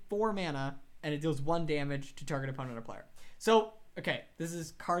pay 4 mana, and it deals 1 damage to target opponent or player. So, okay,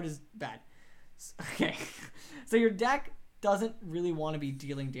 card is bad. Okay, so your deck doesn't really want to be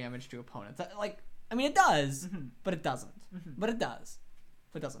dealing damage to opponents. Like, I mean, it does, but it doesn't. But it does.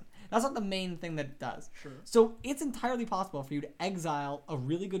 It doesn't. That's not the main thing that it does. Sure. So it's entirely possible for you to exile a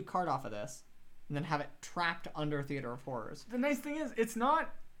really good card off of this and then have it trapped under Theater of Horrors. The nice thing is, it's not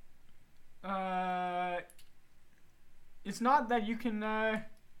that you can,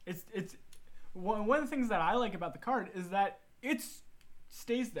 it's one of the things that I like about the card is that it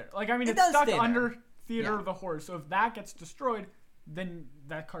stays there. Like, I mean, it's stuck under Theater of the Horrors. So if that gets destroyed, then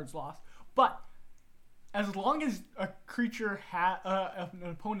that card's lost. But as long as a creature an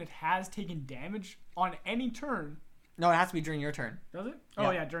opponent has taken damage on any turn. No, it has to be during your turn. Does it? Yeah.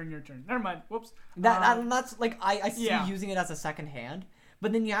 Oh yeah, during your turn. Never mind. Whoops. That's like I see using it as a second hand,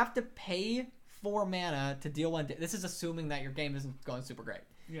 but then you have to pay 4 mana to deal 1. This is assuming that your game isn't going super great.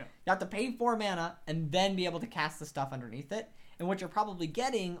 Yeah. You have to pay 4 mana and then be able to cast the stuff underneath it. And what you're probably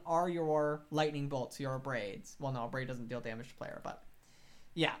getting are your lightning bolts, your braids. Well, no, a braid doesn't deal damage to player, but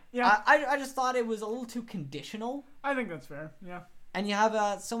yeah. I just thought it was a little too conditional. I think that's fair. Yeah. And you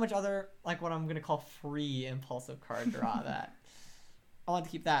have so much other, like, what I'm gonna call free impulsive card draw that I want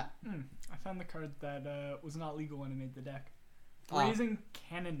to keep that. I found the card that was not legal when I made the deck. Blazing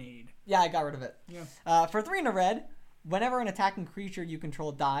Cannonade. Yeah, I got rid of it. Yeah. For 3 and a red, whenever an attacking creature you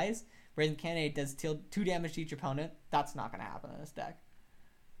control dies, Blazing Cannonade does 2 damage to each opponent. That's not gonna happen in this deck.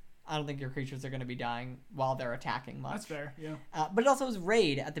 I don't think your creatures are going to be dying while they're attacking much. That's fair, yeah. But it also is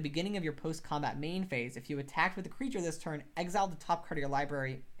raid. At the beginning of your post-combat main phase, if you attacked with a creature this turn, exile the top card of your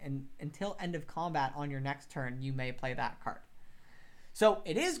library, and until end of combat on your next turn, you may play that card. So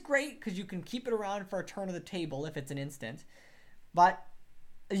it is great because you can keep it around for a turn of the table if it's an instant. But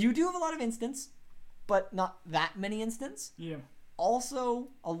you do have a lot of instants, but not that many instants. Yeah. Also,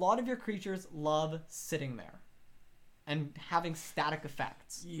 a lot of your creatures love sitting there. and having static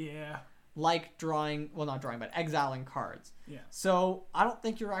effects. Yeah. Like not drawing, but exiling cards. Yeah. So I don't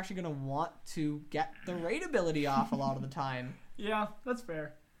think you're actually going to want to get the raid ability off a lot of the time. Yeah, that's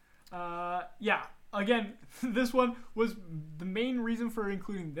fair. Yeah. Again, this one was the main reason for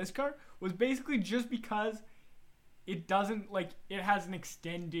including this card was basically just because it doesn't it has an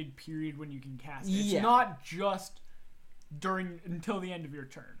extended period when you can cast it. It's not just until the end of your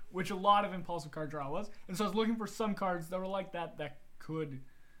turn, which a lot of impulsive card draw was. And so I was looking for some cards that were like that could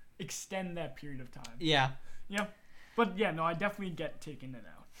extend that period of time. Yeah. Yeah. But yeah, no, I definitely get taking it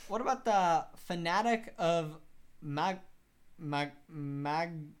out. What about the Fanatic of Mogus?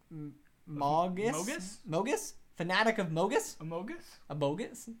 Fanatic of Mogus? A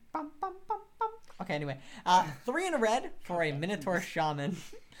Mogus? Bum, bum, bum, bum. Okay, anyway. 3 in a red for a Minotaur Shaman.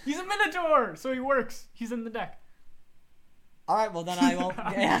 He's a Minotaur, so he works. He's in the deck. Alright, well then I won't.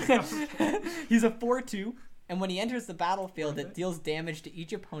 He's a 4/2, and when he enters the battlefield, it deals damage to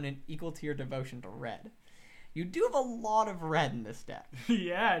each opponent equal to your devotion to red. You do have a lot of red in this deck.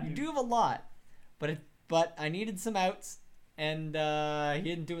 Yeah, dude. You do have a lot. But I needed some outs, and he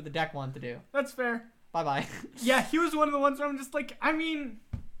didn't do what the deck wanted to do. That's fair. Bye-bye. Yeah, he was one of the ones where I'm just like, I mean,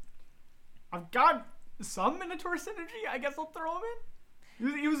 I've got some Minotaur synergy. I guess I'll throw him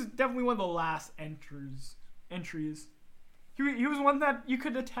in. He was definitely one of the last entries. He was one that you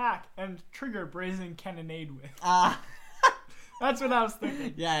could attack and trigger Brazen Cannonade with. That's what I was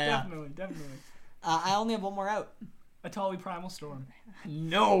thinking. Yeah. Definitely. I only have one more out. Atali Primal Storm.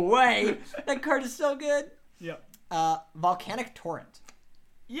 No way! That card is so good. Yep. Volcanic Torrent.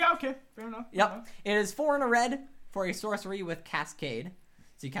 Yeah, okay. Fair enough. Yep. It is 4 in a red for a sorcery with Cascade.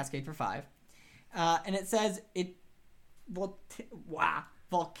 So you Cascade for 5. And it says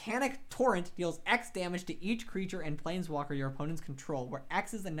Volcanic Torrent deals X damage to each creature and planeswalker your opponents control, where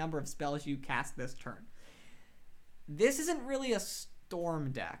X is the number of spells you cast this turn. This isn't really a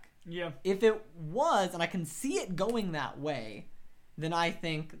storm deck. Yeah. If it was, and I can see it going that way, then I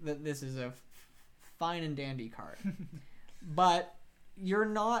think that this is a fine and dandy card. But you're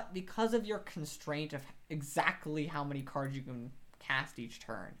not, because of your constraint of exactly how many cards you can cast each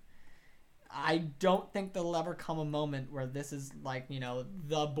turn, I don't think there'll ever come a moment where this is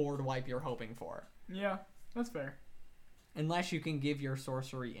the board wipe you're hoping for. Yeah, that's fair. Unless you can give your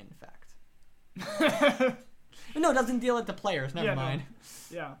sorcery infect. No, it doesn't deal it to players. Never mind.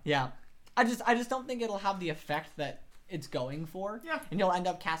 No. Yeah. I just don't think it'll have the effect that it's going for. Yeah. And you'll end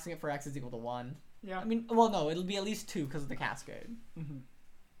up casting it for X is equal to 1. Yeah. I mean, well, no, it'll be at least 2 because of the Cascade. Mm-hmm.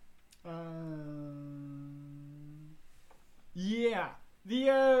 Yeah.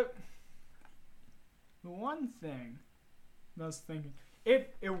 The one thing I was thinking,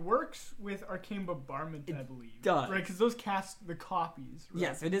 it works with Arcane Bombardment, I believe. It does. Right, because those cast the copies. Right?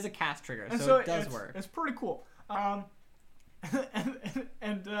 Yes, it is a cast trigger, and so it does work. It's pretty cool. And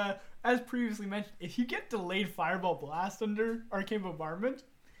as previously mentioned, if you get Delayed Fireball Blast under Arcane Bombardment,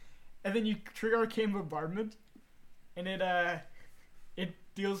 and then you trigger Arcane Bombardment, and it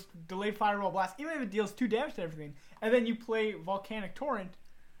deals Delayed Fireball Blast, even if it deals 2 damage to everything, and then you play Volcanic Torrent,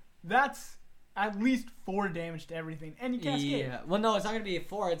 that's at least 4 damage to everything, and you cascade. Yeah. Well, no, it's not going to be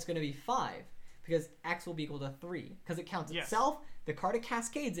 4, it's going to be 5, because X will be equal to 3, because it counts itself, the card it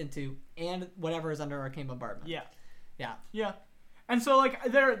cascades into, and whatever is under Arcane Bombardment. Yeah. Yeah. Yeah. And so,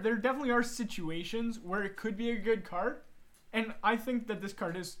 there definitely are situations where it could be a good card, and I think that this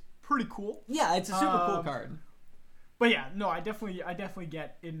card is pretty cool. Yeah, it's a super cool card. But yeah, no, I definitely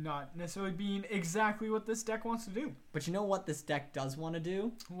get it not necessarily being exactly what this deck wants to do. But you know what this deck does want to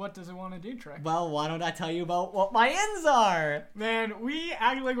do? What does it want to do, Trek? Well, why don't I tell you about what my ends are? Man, we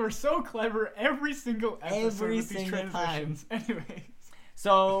act like we're so clever every single episode with these transitions. Anyways.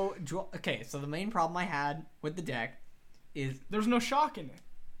 So the main problem I had with the deck is there's no shock in it.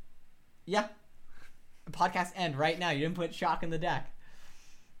 Yeah. The podcast end right now. You didn't put shock in the deck.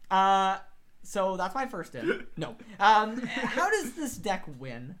 So that's my first in. No. How does this deck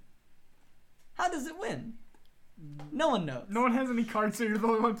win? How does it win? No one knows. No one has any cards, so you're the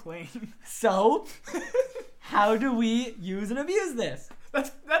only one playing. So, how do we use and abuse this?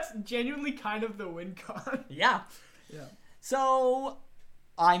 That's genuinely kind of the win con. Yeah. Yeah. So,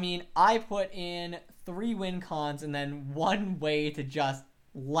 I mean, I put in 3 win cons and then 1 way to just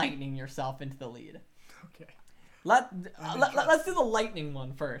lightning yourself into the lead. Okay. Let's do the lightning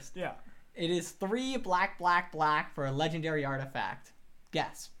one first. Yeah. It is 3 black for a legendary artifact.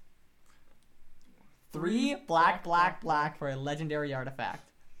 Guess. 3 black for a legendary artifact.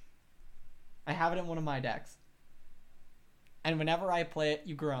 I have it in one of my decks. And whenever I play it,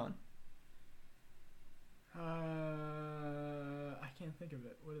 you groan. I can't think of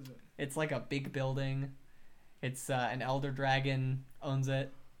it. What is it? It's like a big building. It's an Elder Dragon owns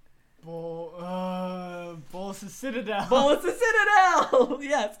it. Bolas' Citadel. Bolas' Citadel!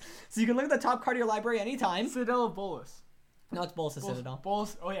 Yes. So you can look at the top card of your library anytime. Citadel of Bolas. No, it's Bolas' Citadel.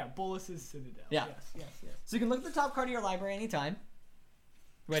 Bolas. Oh yeah, Bolas' Citadel. Yeah. Yes. So you can look at the top card of your library anytime,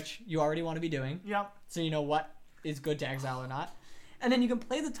 which you already want to be doing. Yep. So you know what is good to exile or not. And then you can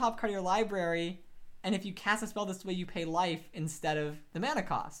play the top card of your library, and if you cast a spell this way, you pay life instead of the mana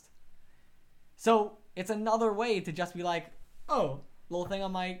cost. So it's another way to just be like, oh, little thing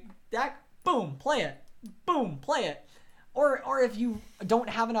on my deck, boom, play it. Boom, play it. Or if you don't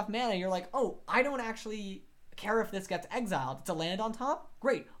have enough mana, you're like, oh, I don't actually care if this gets exiled. It's a land on top?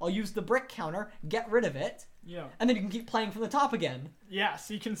 Great. I'll use the brick counter, get rid of it. Yeah. And then you can keep playing from the top again. Yeah,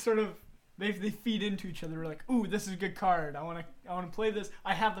 so you can sort of they feed into each other. Like, ooh, this is a good card. I wanna play this.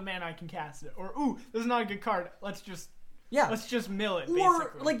 I have the mana, I can cast it. Or ooh, this is not a good card. Let's just mill it. Basically.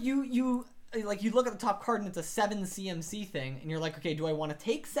 Or like you look at the top card and it's a 7 CMC thing, and you're like, okay, do I want to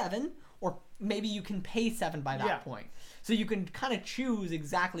take 7? Or maybe you can pay 7 by that point. So you can kind of choose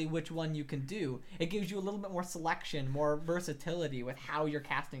exactly which one you can do. It gives you a little bit more selection, more versatility with how you're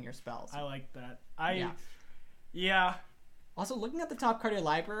casting your spells. I like that. Yeah. Also, looking at the top card of your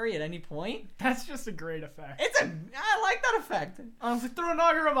library at any point, that's just a great effect. I like that effect. Honestly, throw an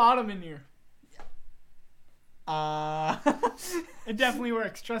Augur of Autumn in here. It definitely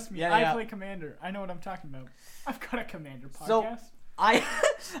works. Trust me. I play Commander. I know what I'm talking about. I've got a Commander podcast. So,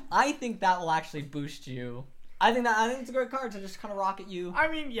 I think that will actually boost you. I think it's a great card to just kind of rocket you.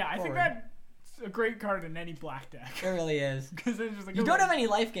 I mean, yeah, I think that's a great card in any black deck. It really is. Because it's just like, you don't have any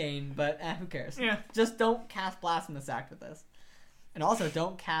life gain, but who cares? Yeah. Just don't cast Blasphemous Act with this. And also,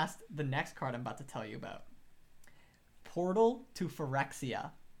 don't cast the next card I'm about to tell you about. Portal to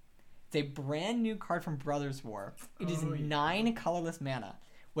Phyrexia. It's a brand new card from Brothers War. It is 9 colorless mana.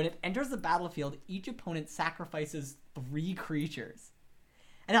 When it enters the battlefield, each opponent sacrifices 3 creatures.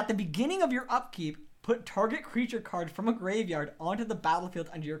 And at the beginning of your upkeep, put target creature card from a graveyard onto the battlefield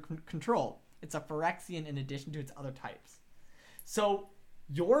under your control. It's a Phyrexian in addition to its other types. So,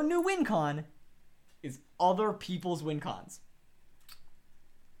 your new win con is other people's win cons.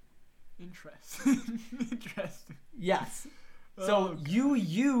 Interesting. Yes. So you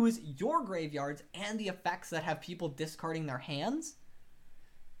use your graveyards and the effects that have people discarding their hands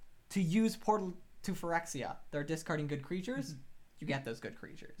to use Portal to Phyrexia. They're discarding good creatures. Mm-hmm. You get those good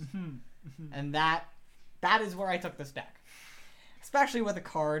creatures. Mm-hmm. Mm-hmm. And that is where I took this deck. Especially with a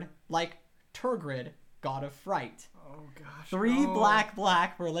card like Turgrid, God of Fright. Oh gosh. 3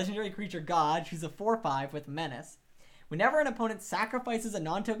 black for a legendary creature god. She's a 4/5 with menace. Whenever an opponent sacrifices a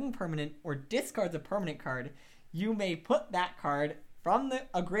non-token permanent or discards a permanent card, you may put that card from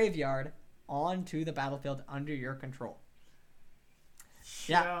a graveyard onto the battlefield under your control.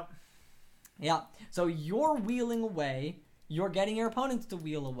 Yeah. So you're wheeling away. You're getting your opponents to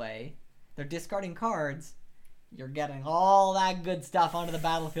wheel away. They're discarding cards. You're getting all that good stuff onto the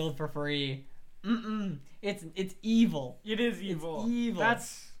battlefield for free. It's evil. It is evil. It's evil.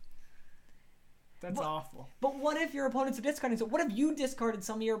 That's awful. But what if your opponents are discarding? So what if you discarded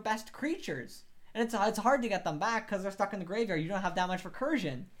some of your best creatures? And it's hard to get them back because they're stuck in the graveyard. You don't have that much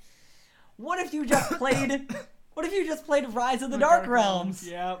recursion. What if you just played Rise of the Dark Realms?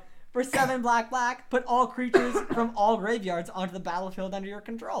 Yep. For 7 black, put all creatures from all graveyards onto the battlefield under your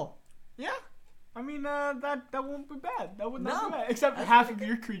control. Yeah. I mean, that won't be bad. That would not be bad. Except half of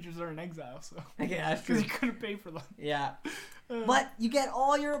your creatures are in exile, so. Yeah, that's true. Because you couldn't pay for them. Yeah. But you get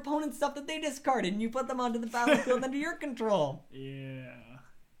all your opponent's stuff that they discarded, and you put them onto the battlefield under your control. Yeah.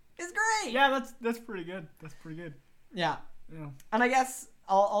 It's great. Yeah, that's pretty good. That's pretty good. Yeah. And I guess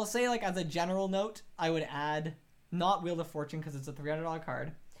I'll say, like, as a general note, I would add not Wheel of Fortune because it's a $300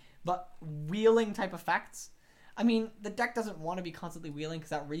 card, but wheeling type effects. I mean, the deck doesn't want to be constantly wheeling because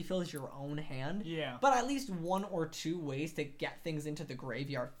that refills your own hand. Yeah. But at least 1 or 2 ways to get things into the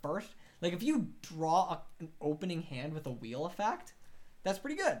graveyard first. Like, if you draw an opening hand with a wheel effect, that's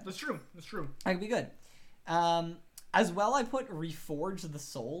pretty good. That's true. That could be good. As well, I put Reforge the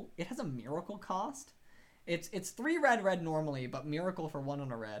Soul. It has a miracle cost. It's 3 red normally, but miracle for 1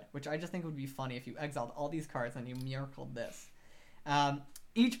 on a red, which I just think would be funny if you exiled all these cards and you miracled this.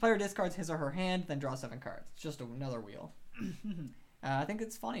 Each player discards his or her hand, then draws 7 cards. It's just another wheel. I think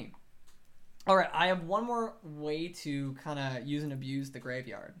it's funny. All right, I have one more way to kind of use and abuse the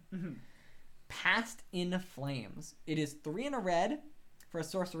graveyard. Mm-hmm. Past in Flames. It is 3 and a red for a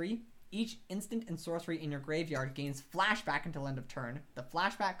sorcery. Each instant and sorcery in your graveyard gains flashback until end of turn. The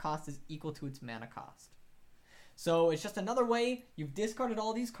flashback cost is equal to its mana cost. So it's just another way you've discarded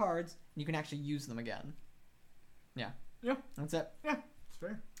all these cards, and you can actually use them again. Yeah. Yeah. That's it. Yeah, it's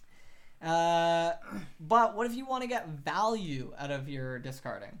fair. But what if you want to get value out of your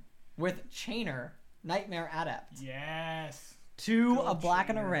discarding? With Chainer, Nightmare Adept. Yes. 2, Go a black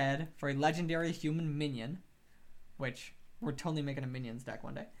and a Chainer. red for a legendary human minion, which we're totally making a minions deck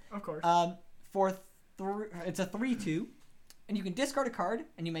one day. Of course. It's a 3/2, and you can discard a card,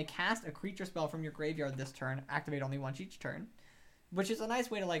 and you may cast a creature spell from your graveyard this turn, activate only once each turn, which is a nice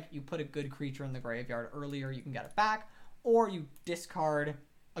way to, like, you put a good creature in the graveyard earlier, you can get it back, or you discard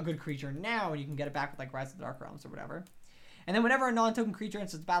a good creature now, and you can get it back with, like, Rise of the Dark Realms or whatever. And then whenever a non-token creature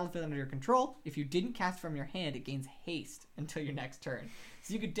enters the battlefield under your control, if you didn't cast from your hand, it gains haste until your next turn.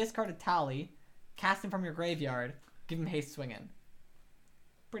 So you could discard a Tally, cast him from your graveyard, give him haste swing in.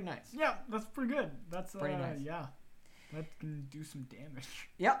 Pretty nice. Yeah, that's pretty good. That's Pretty nice. Yeah, that can do some damage.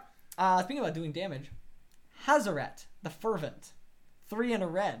 Yep. Speaking about doing damage, Hazaret, the Fervent. 3 and a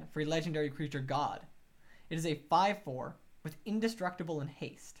red for a legendary creature god. It is a 5/4 with indestructible and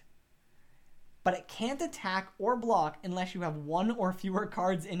haste. But it can't attack or block unless you have 1 or fewer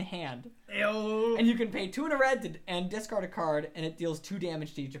cards in hand. Ew. And you can pay 2 and a red and discard a card, and it deals 2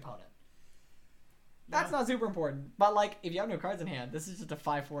 damage to each opponent. That's not super important. But, like, if you have no cards in hand, this is just a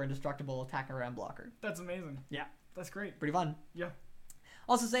 5/4 indestructible attacker and blocker. That's amazing. Yeah. That's great. Pretty fun. Yeah.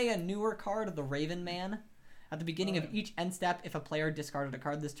 Also say a newer card, the Raven Man. At the beginning of each end step, if a player discarded a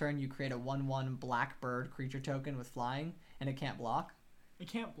card this turn, you create a 1/1 black bird creature token with flying, and it can't block. It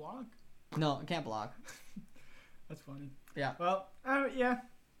can't block? No, it can't block. That's funny. Yeah. Well, yeah.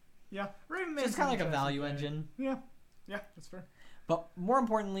 Yeah. Raven So it's kind of like a value engine. Yeah. Yeah, that's fair. But more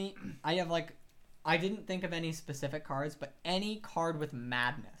importantly, I didn't think of any specific cards, but any card with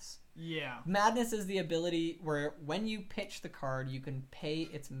Madness. Yeah. Madness is the ability where when you pitch the card, you can pay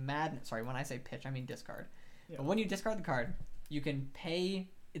its madness. Sorry, when I say pitch, I mean discard. Yeah. But when you discard the card, you can pay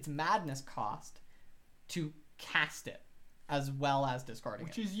its madness cost to cast it, as well as discarding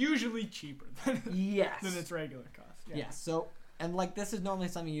Which it. is usually cheaper than, Yes. than its regular cost. Yeah. Yes. So, and like this is normally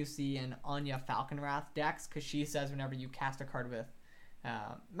something you see in Anya Falconwrath decks, because she says whenever you cast a card with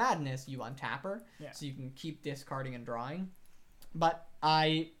madness, you untap her, Yeah. so you can keep discarding and drawing. But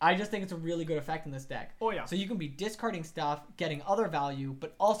I just think it's a really good effect in this deck. Oh, yeah. So you can be discarding stuff, getting other value,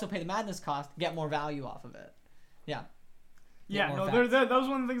 but also pay the madness cost, get more value off of it. Yeah. Yeah, more no, effects. that was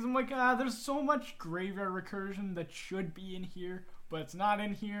one of the things I'm like, there's so much graveyard recursion that should be in here, but it's not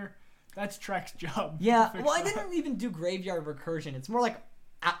in here. That's Trek's job. to Yeah. fix Well, I that. didn't even do graveyard recursion. It's more like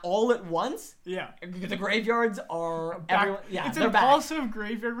all at once. Yeah. The graveyards are Back- everyone. Yeah, it's they're back. impulsive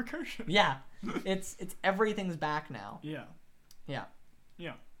graveyard recursion. Yeah. It's everything's back now. Yeah. Yeah.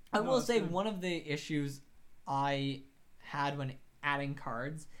 Yeah. I No, will it's say good. one of the issues I had when adding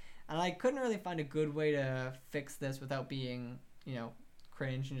cards, and I couldn't really find a good way to fix this without being,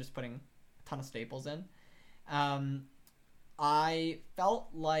 cringe and just putting a ton of staples in. I felt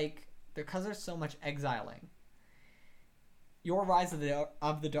like because there's so much exiling, your Rise of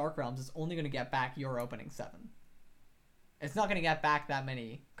the Dark Realms is only going to get back your opening 7. It's not going to get back that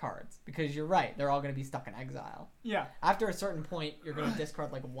many cards because you're right, they're all going to be stuck in exile. Yeah. After a certain point, you're going to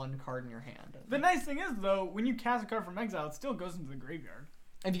discard like 1 card in your hand. The nice thing is, though, when you cast a card from exile, it still goes into the graveyard.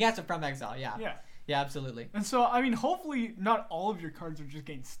 If you cast it from exile, yeah. Yeah. Yeah, absolutely. And so, I mean, hopefully not all of your cards are just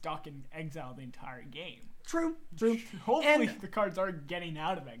getting stuck in exile the entire game. True. Hopefully And- the cards are getting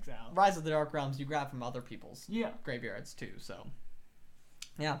out of exile. Rise of the Dark Realms, you grab from other people's Yeah. graveyards too, so.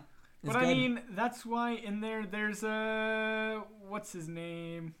 Yeah. It's But good. I mean, that's why in there's a... What's his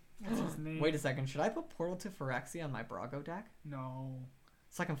name? Wait a second, should I put Portal to Phyrexia on my Brago deck? No.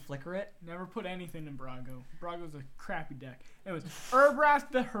 So I can flicker it? Never put anything in Brago. Brago's a crappy deck. Anyways,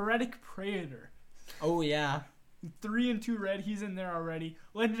 Urbrath the Heretic Praetor. Oh, yeah. 3 and 2 red, he's in there already.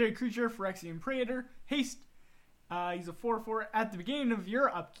 Legendary creature, Phyrexian Praetor. Haste. He's a 4/4. At the beginning of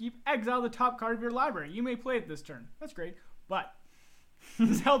your upkeep, exile the top card of your library. You may play it this turn. That's great. But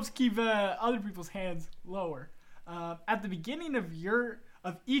this helps keep other people's hands lower. At the beginning of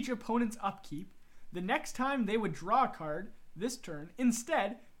each opponent's upkeep, the next time they would draw a card this turn,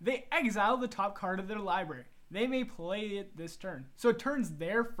 instead, they exile the top card of their library. They may play it this turn. So it turns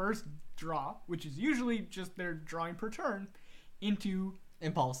their first draw, which is usually just their drawing per turn, into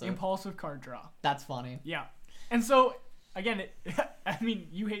impulsive card draw. That's funny. Yeah. And so, again, I mean,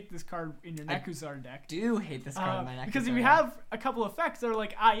 you hate this card in your Nekusar deck. Do hate this card in my deck. Because if you have a couple effects that are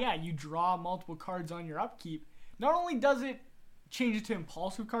like, you draw multiple cards on your upkeep, not only does it change it to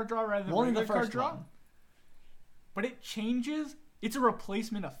impulsive card draw rather than only regular the card first draw, one. but it changes, it's a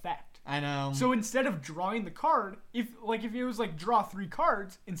replacement effect. I know. So instead of drawing the card, if it was like draw 3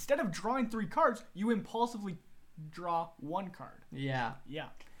 cards, instead of drawing 3 cards, you impulsively draw 1 card. Yeah. Yeah.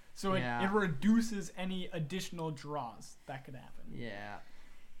 So Yeah. it reduces any additional draws that could happen. Yeah.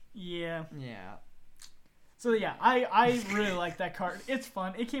 Yeah. Yeah. So yeah, I really like that card. It's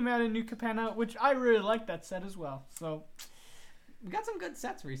fun. It came out in New Capenna, which I really like that set as well. So We got some good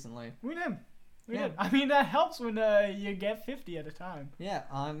sets recently. we did. We Yeah. did. I mean, that helps when you get 50 at a time. Yeah,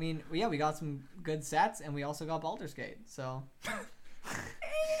 I mean, yeah, we got some good sets, and we also got Baldur's Gate, so...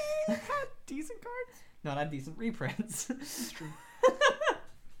 Decent cards? Not decent reprints. It's true.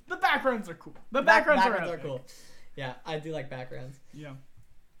 The backgrounds are cool. The backgrounds are epic. cool. Yeah, I do like backgrounds. Yeah.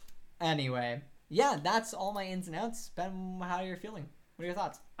 Anyway, yeah, that's all my ins and outs. Ben, how you're feeling? What are your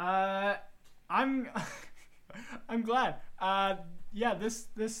thoughts? I'm I'm glad. Yeah, this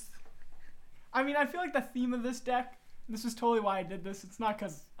I mean, I feel like the theme of this deck, this is totally why I did this. It's not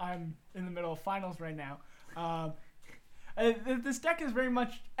because I'm in the middle of finals right now. This deck is very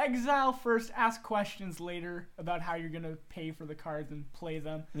much exile first, ask questions later about how you're going to pay for the cards and play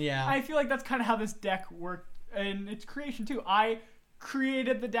them. Yeah. I feel like that's kind of how this deck worked in its creation too. I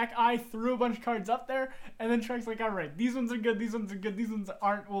created the deck, I threw a bunch of cards up there, and then Shrek's like, alright, these ones are good, these ones are good, these ones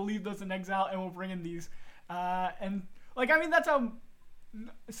aren't, we'll leave those in exile and we'll bring in these. And, like, I mean, that's how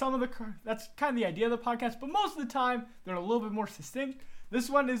some of the that's kind of the idea of the podcast, but most of the time they're a little bit more succinct. This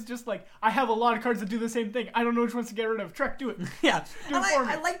one is just like, I have a lot of cards that do the same thing. I don't know which ones to get rid of. Trek, do it. Yeah. Do And it for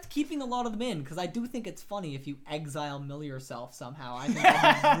me. I liked keeping a lot of them in, because I do think it's funny if you exile mill yourself somehow. I think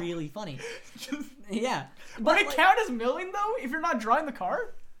that's really funny. Yeah. Would it like, count as milling though if you're not drawing the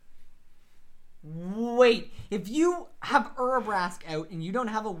card? wait, if you have Urabrask out and you don't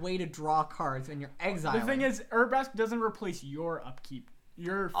have a way to draw cards and you're exiling... The thing is, Urbask doesn't replace your upkeep.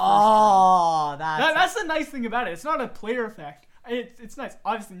 Your first turn. Oh, That's the nice thing about it. It's not a player effect. It's nice.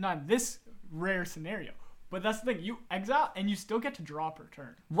 Obviously not in this rare scenario. But that's the thing. You exile and you still get to draw per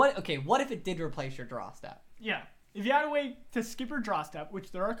turn. What if it did replace your draw step? Yeah. If you had a way to skip your draw step,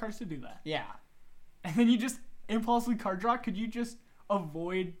 which there are cards to do that, Yeah. and then you just impulsively card draw, could you just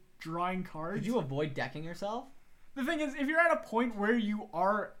avoid drawing cards? Could you avoid decking yourself? The thing is, if you're at a point where you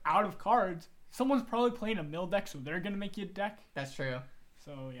are out of cards, someone's probably playing a mill deck, so they're going to make you a deck. That's true.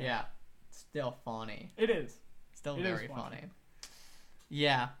 So, yeah. Yeah. Still funny. It is. Still It very is funny. funny.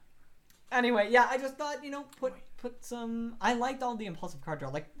 Yeah. Anyway, yeah, I just thought, put some... I liked all the impulsive card draw.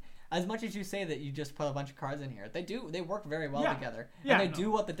 Like, as much as you say that you just put a bunch of cards in here, they work very well together. Yeah, and they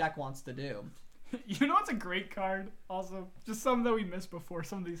do what the deck wants to do. You know what's a great card? Also, just some that we missed before,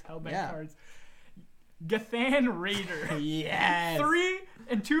 some of these Hellbent cards. Gathan Raider. Yes! 3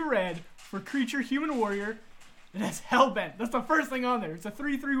 and 2 red for creature human warrior. It has Hellbent. That's the first thing on there. It's a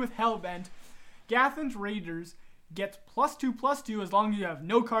 3/3 with Hellbent. Gathan's Raiders gets +2/+2 as long as you have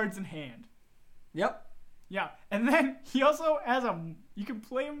no cards in hand. Yep. Yeah, and then he also has you can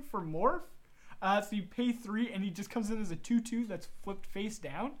play him for Morph. So you pay 3 and he just comes in as a 2/2 that's flipped face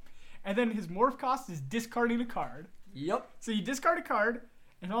down. And then his Morph cost is discarding a card. Yep. So you discard a card,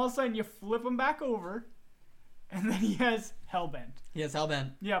 and all of a sudden you flip him back over, and then he has Hellbent. He has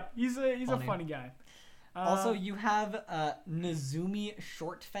Hellbent. Yep, he's a funny guy. Also, you have Nezumi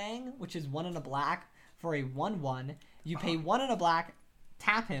Shortfang, which is 1 and a black for a 1/1. You pay 1 and a black,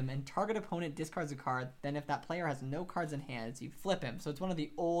 tap him, and target opponent discards a card. Then if that player has no cards in hand, you flip him. So it's one of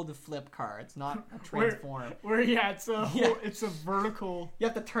the old flip cards, not a transform. It's a vertical. You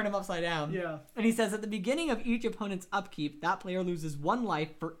have to turn him upside down. Yeah. And he says, at the beginning of each opponent's upkeep, that player loses 1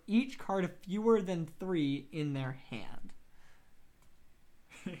 life for each card fewer than 3 in their hand.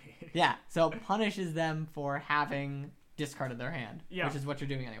 Yeah, so punishes them for having discarded their hand, which is what you're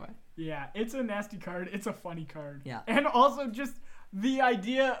doing anyway. Yeah, it's a nasty card. It's a funny card. Yeah. And also just the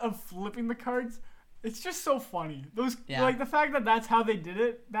idea of flipping the cards, it's just so funny. Like the fact that that's how they did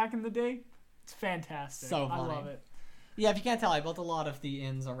it back in the day, it's fantastic. So funny. I love it. Yeah, if you can't tell, I built a lot of the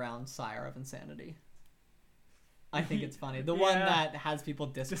ins around Sire of Insanity. I think it's funny. The one that has people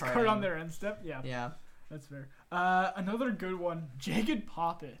discard on their end step. Yeah. Yeah. That's fair. Another good one, Jagged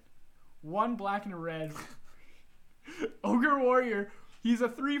Poppet. 1 black and a red. Ogre Warrior. He's a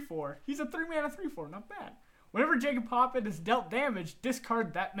 3/4. He's a 3-mana 3/4. Not bad. Whenever Jagged Poppet is dealt damage,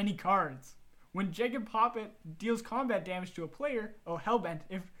 discard that many cards. When Jagged Poppet deals combat damage to a player, Hellbent.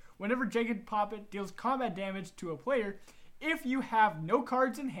 Whenever Jagged Poppet deals combat damage to a player, if you have no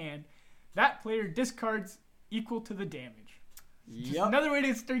cards in hand, that player discards equal to the damage. Yep. Another way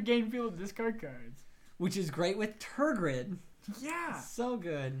to start game field discard cards. Which is great with Turgrid. Yeah. So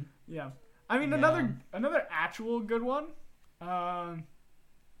good. Yeah. I mean, another actual good one.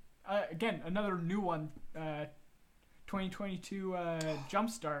 Again, another new one. 2022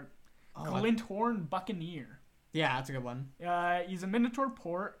 Jumpstart. Glinthorn Buccaneer. Yeah, that's a good one. He's a Minotaur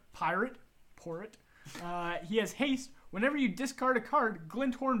Pirate. He has haste. Whenever you discard a card,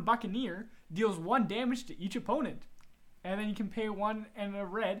 Glinthorn Buccaneer deals 1 damage to each opponent. And then you can pay 1 and a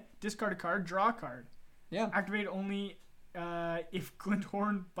red, discard a card, draw a card. Yeah. Activate only if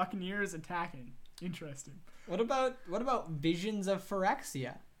Glinthorn Buccaneer is attacking. Interesting. What about Visions of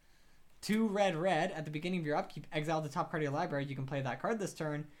Phyrexia? 2 red. At the beginning of your upkeep, exile the top card of your library. You can play that card this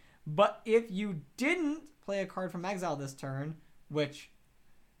turn. But if you didn't play a card from exile this turn, which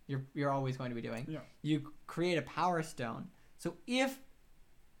you're always going to be doing, you create a Power Stone. So if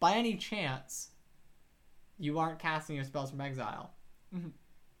by any chance you aren't casting your spells from exile,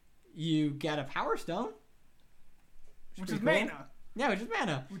 you get a Power Stone, which is cool. mana. Yeah, which is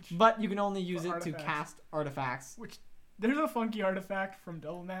mana. But you can only use it artifacts. to cast artifacts. Which there's a funky artifact from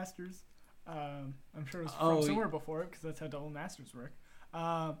Double Masters. I'm sure it was from somewhere before it because that's how Double Masters work.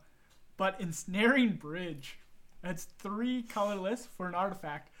 But Ensnaring Bridge. That's 3 colorless for an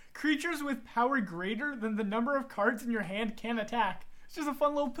artifact. Creatures with power greater than the number of cards in your hand can attack. It's just a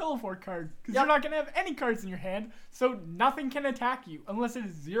fun little pillow fort card. Because you're not going to have any cards in your hand, so nothing can attack you unless it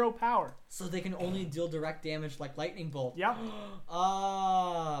is 0 power. So they can only deal direct damage like Lightning Bolt. Yep.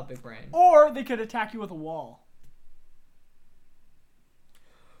 Big brain. Or they could attack you with a wall.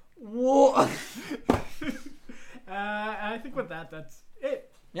 Whoa. I think with that's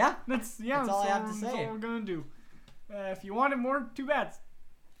it. Yeah. That's all I have to say. That's all we're going to do. If you wanted more, too bad.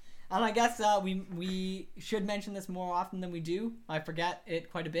 And I guess we should mention this more often than we do. I forget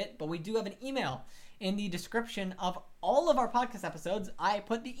it quite a bit, but we do have an email in the description of all of our podcast episodes. I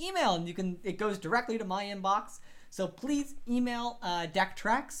put the email, and it goes directly to my inbox. So please email Deck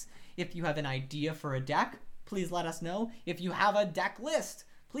Treks if you have an idea for a deck. Please let us know. If you have a deck list,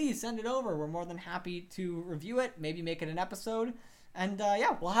 please send it over. We're more than happy to review it, maybe make it an episode, and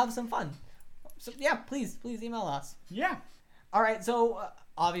we'll have some fun. So please email us. Yeah. All right, so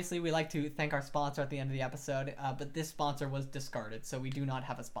obviously we like to thank our sponsor at the end of the episode, but this sponsor was discarded, so we do not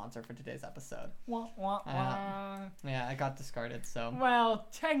have a sponsor for today's episode. Wah, wah, wah. Yeah, it got discarded, so. Well,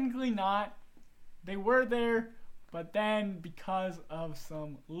 technically not. They were there, but then because of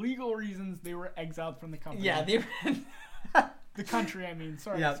some legal reasons, they were exiled from the company. Yeah, they the country, I mean.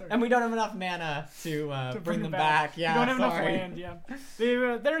 Sorry. And we don't have enough mana to bring them back. Yeah, we don't have enough sorry. land, yeah.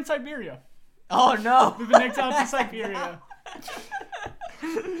 They're in Siberia. Oh, no. They've been exiled to Siberia.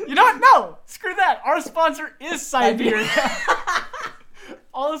 You know what? No! Screw that. Our sponsor is Siberia.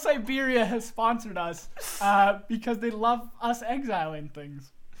 All of Siberia has sponsored us because they love us exiling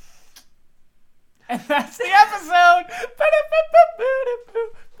things. And that's the episode.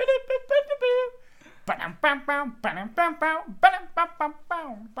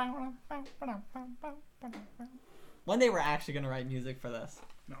 One day we're actually going to write music for this.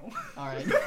 No. All right.